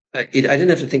 I didn't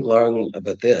have to think long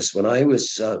about this. When I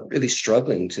was really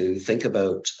struggling to think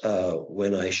about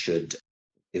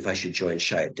if I should join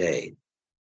Chiat Day,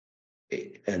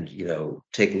 and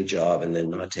taking the job and then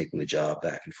not taking the job,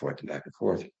 back and forth and back and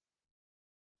forth,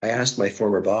 I asked my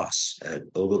former boss at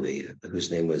Ogilvy,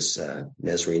 whose name was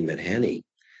Nesreen Medhani,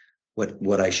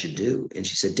 what I should do, and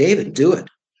she said, "David, do it.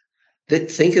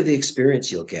 Think of the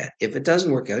experience you'll get. If it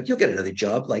doesn't work out, you'll get another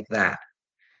job like that."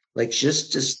 Like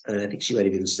just, and I think she might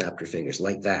have even snapped her fingers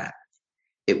like that.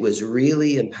 It was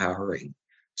really empowering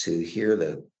to hear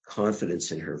the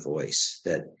confidence in her voice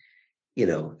that,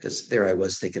 because there I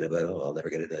was thinking about, oh, I'll never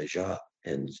get another job.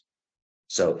 And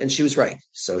she was right.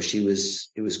 So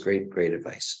it was great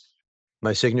advice.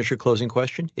 My signature closing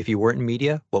question: if you weren't in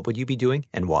media, what would you be doing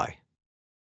and why?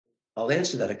 I'll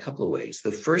answer that a couple of ways.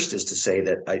 The first is to say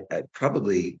that I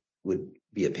probably would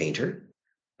be a painter.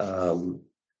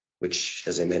 Which,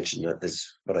 as I mentioned,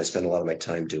 is what I spend a lot of my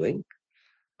time doing.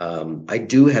 I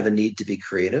do have a need to be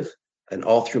creative, and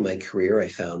all through my career, I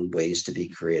found ways to be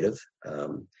creative.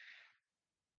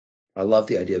 I love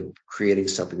the idea of creating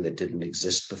something that didn't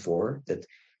exist before, that,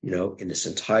 in this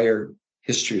entire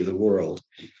history of the world,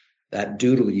 that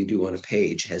doodle you do on a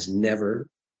page has never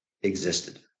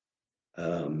existed,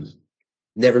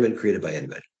 never been created by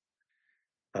anybody.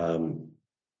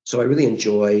 So I really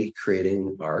enjoy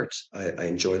creating art. I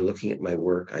enjoy looking at my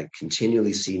work. I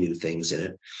continually see new things in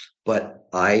it, but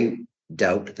I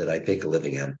doubt that I make a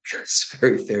living at it, because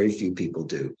very, very few people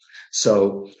do.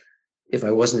 So if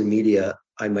I wasn't in media,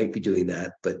 I might be doing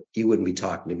that, but you wouldn't be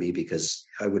talking to me because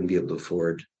I wouldn't be able to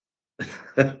afford a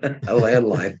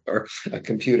landline or a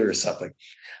computer or something.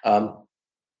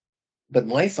 But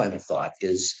my final thought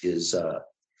is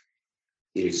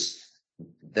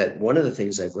that one of the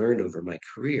things I've learned over my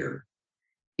career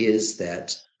is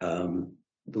that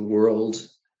the world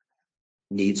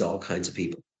needs all kinds of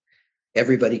people.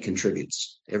 Everybody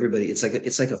contributes. Everybody, it's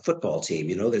like a football team.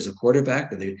 There's a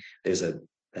quarterback, and there's an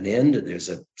end, and there's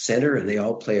a center, and they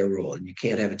all play a role. And you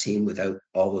can't have a team without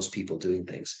all those people doing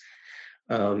things.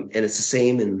 And it's the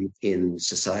same in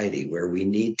society, where we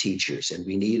need teachers, and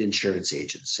we need insurance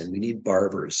agents, and we need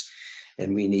barbers,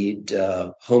 and we need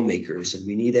homemakers, and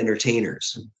we need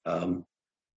entertainers.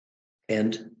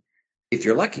 And if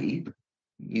you're lucky,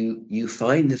 you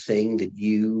find the thing that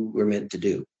you were meant to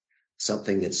do,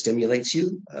 something that stimulates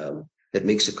you, that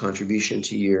makes a contribution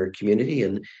to your community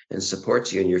and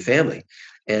supports you and your family.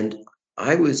 And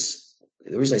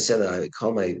the reason I said that I would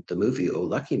call the movie "Oh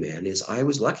Lucky Man" is I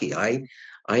was lucky. I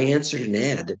answered an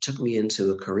ad that took me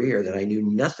into a career that I knew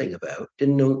nothing about,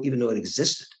 didn't even know it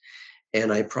existed,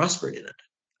 and I prospered in it.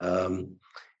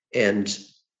 And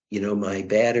my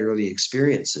bad early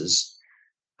experiences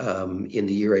in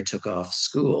the year I took off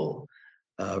school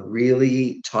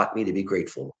really taught me to be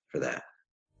grateful for that.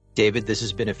 David, this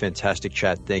has been a fantastic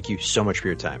chat. Thank you so much for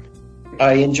your time.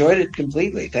 I enjoyed it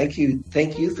completely. Thank you.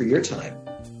 Thank you for your time.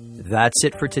 That's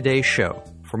it for today's show.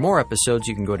 For more episodes,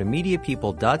 you can go to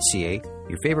mediapeople.ca,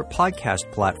 your favorite podcast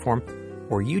platform,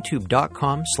 or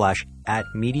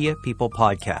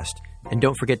youtube.com/@mediapeoplepodcast. And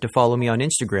don't forget to follow me on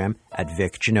Instagram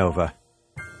 @VicGenova.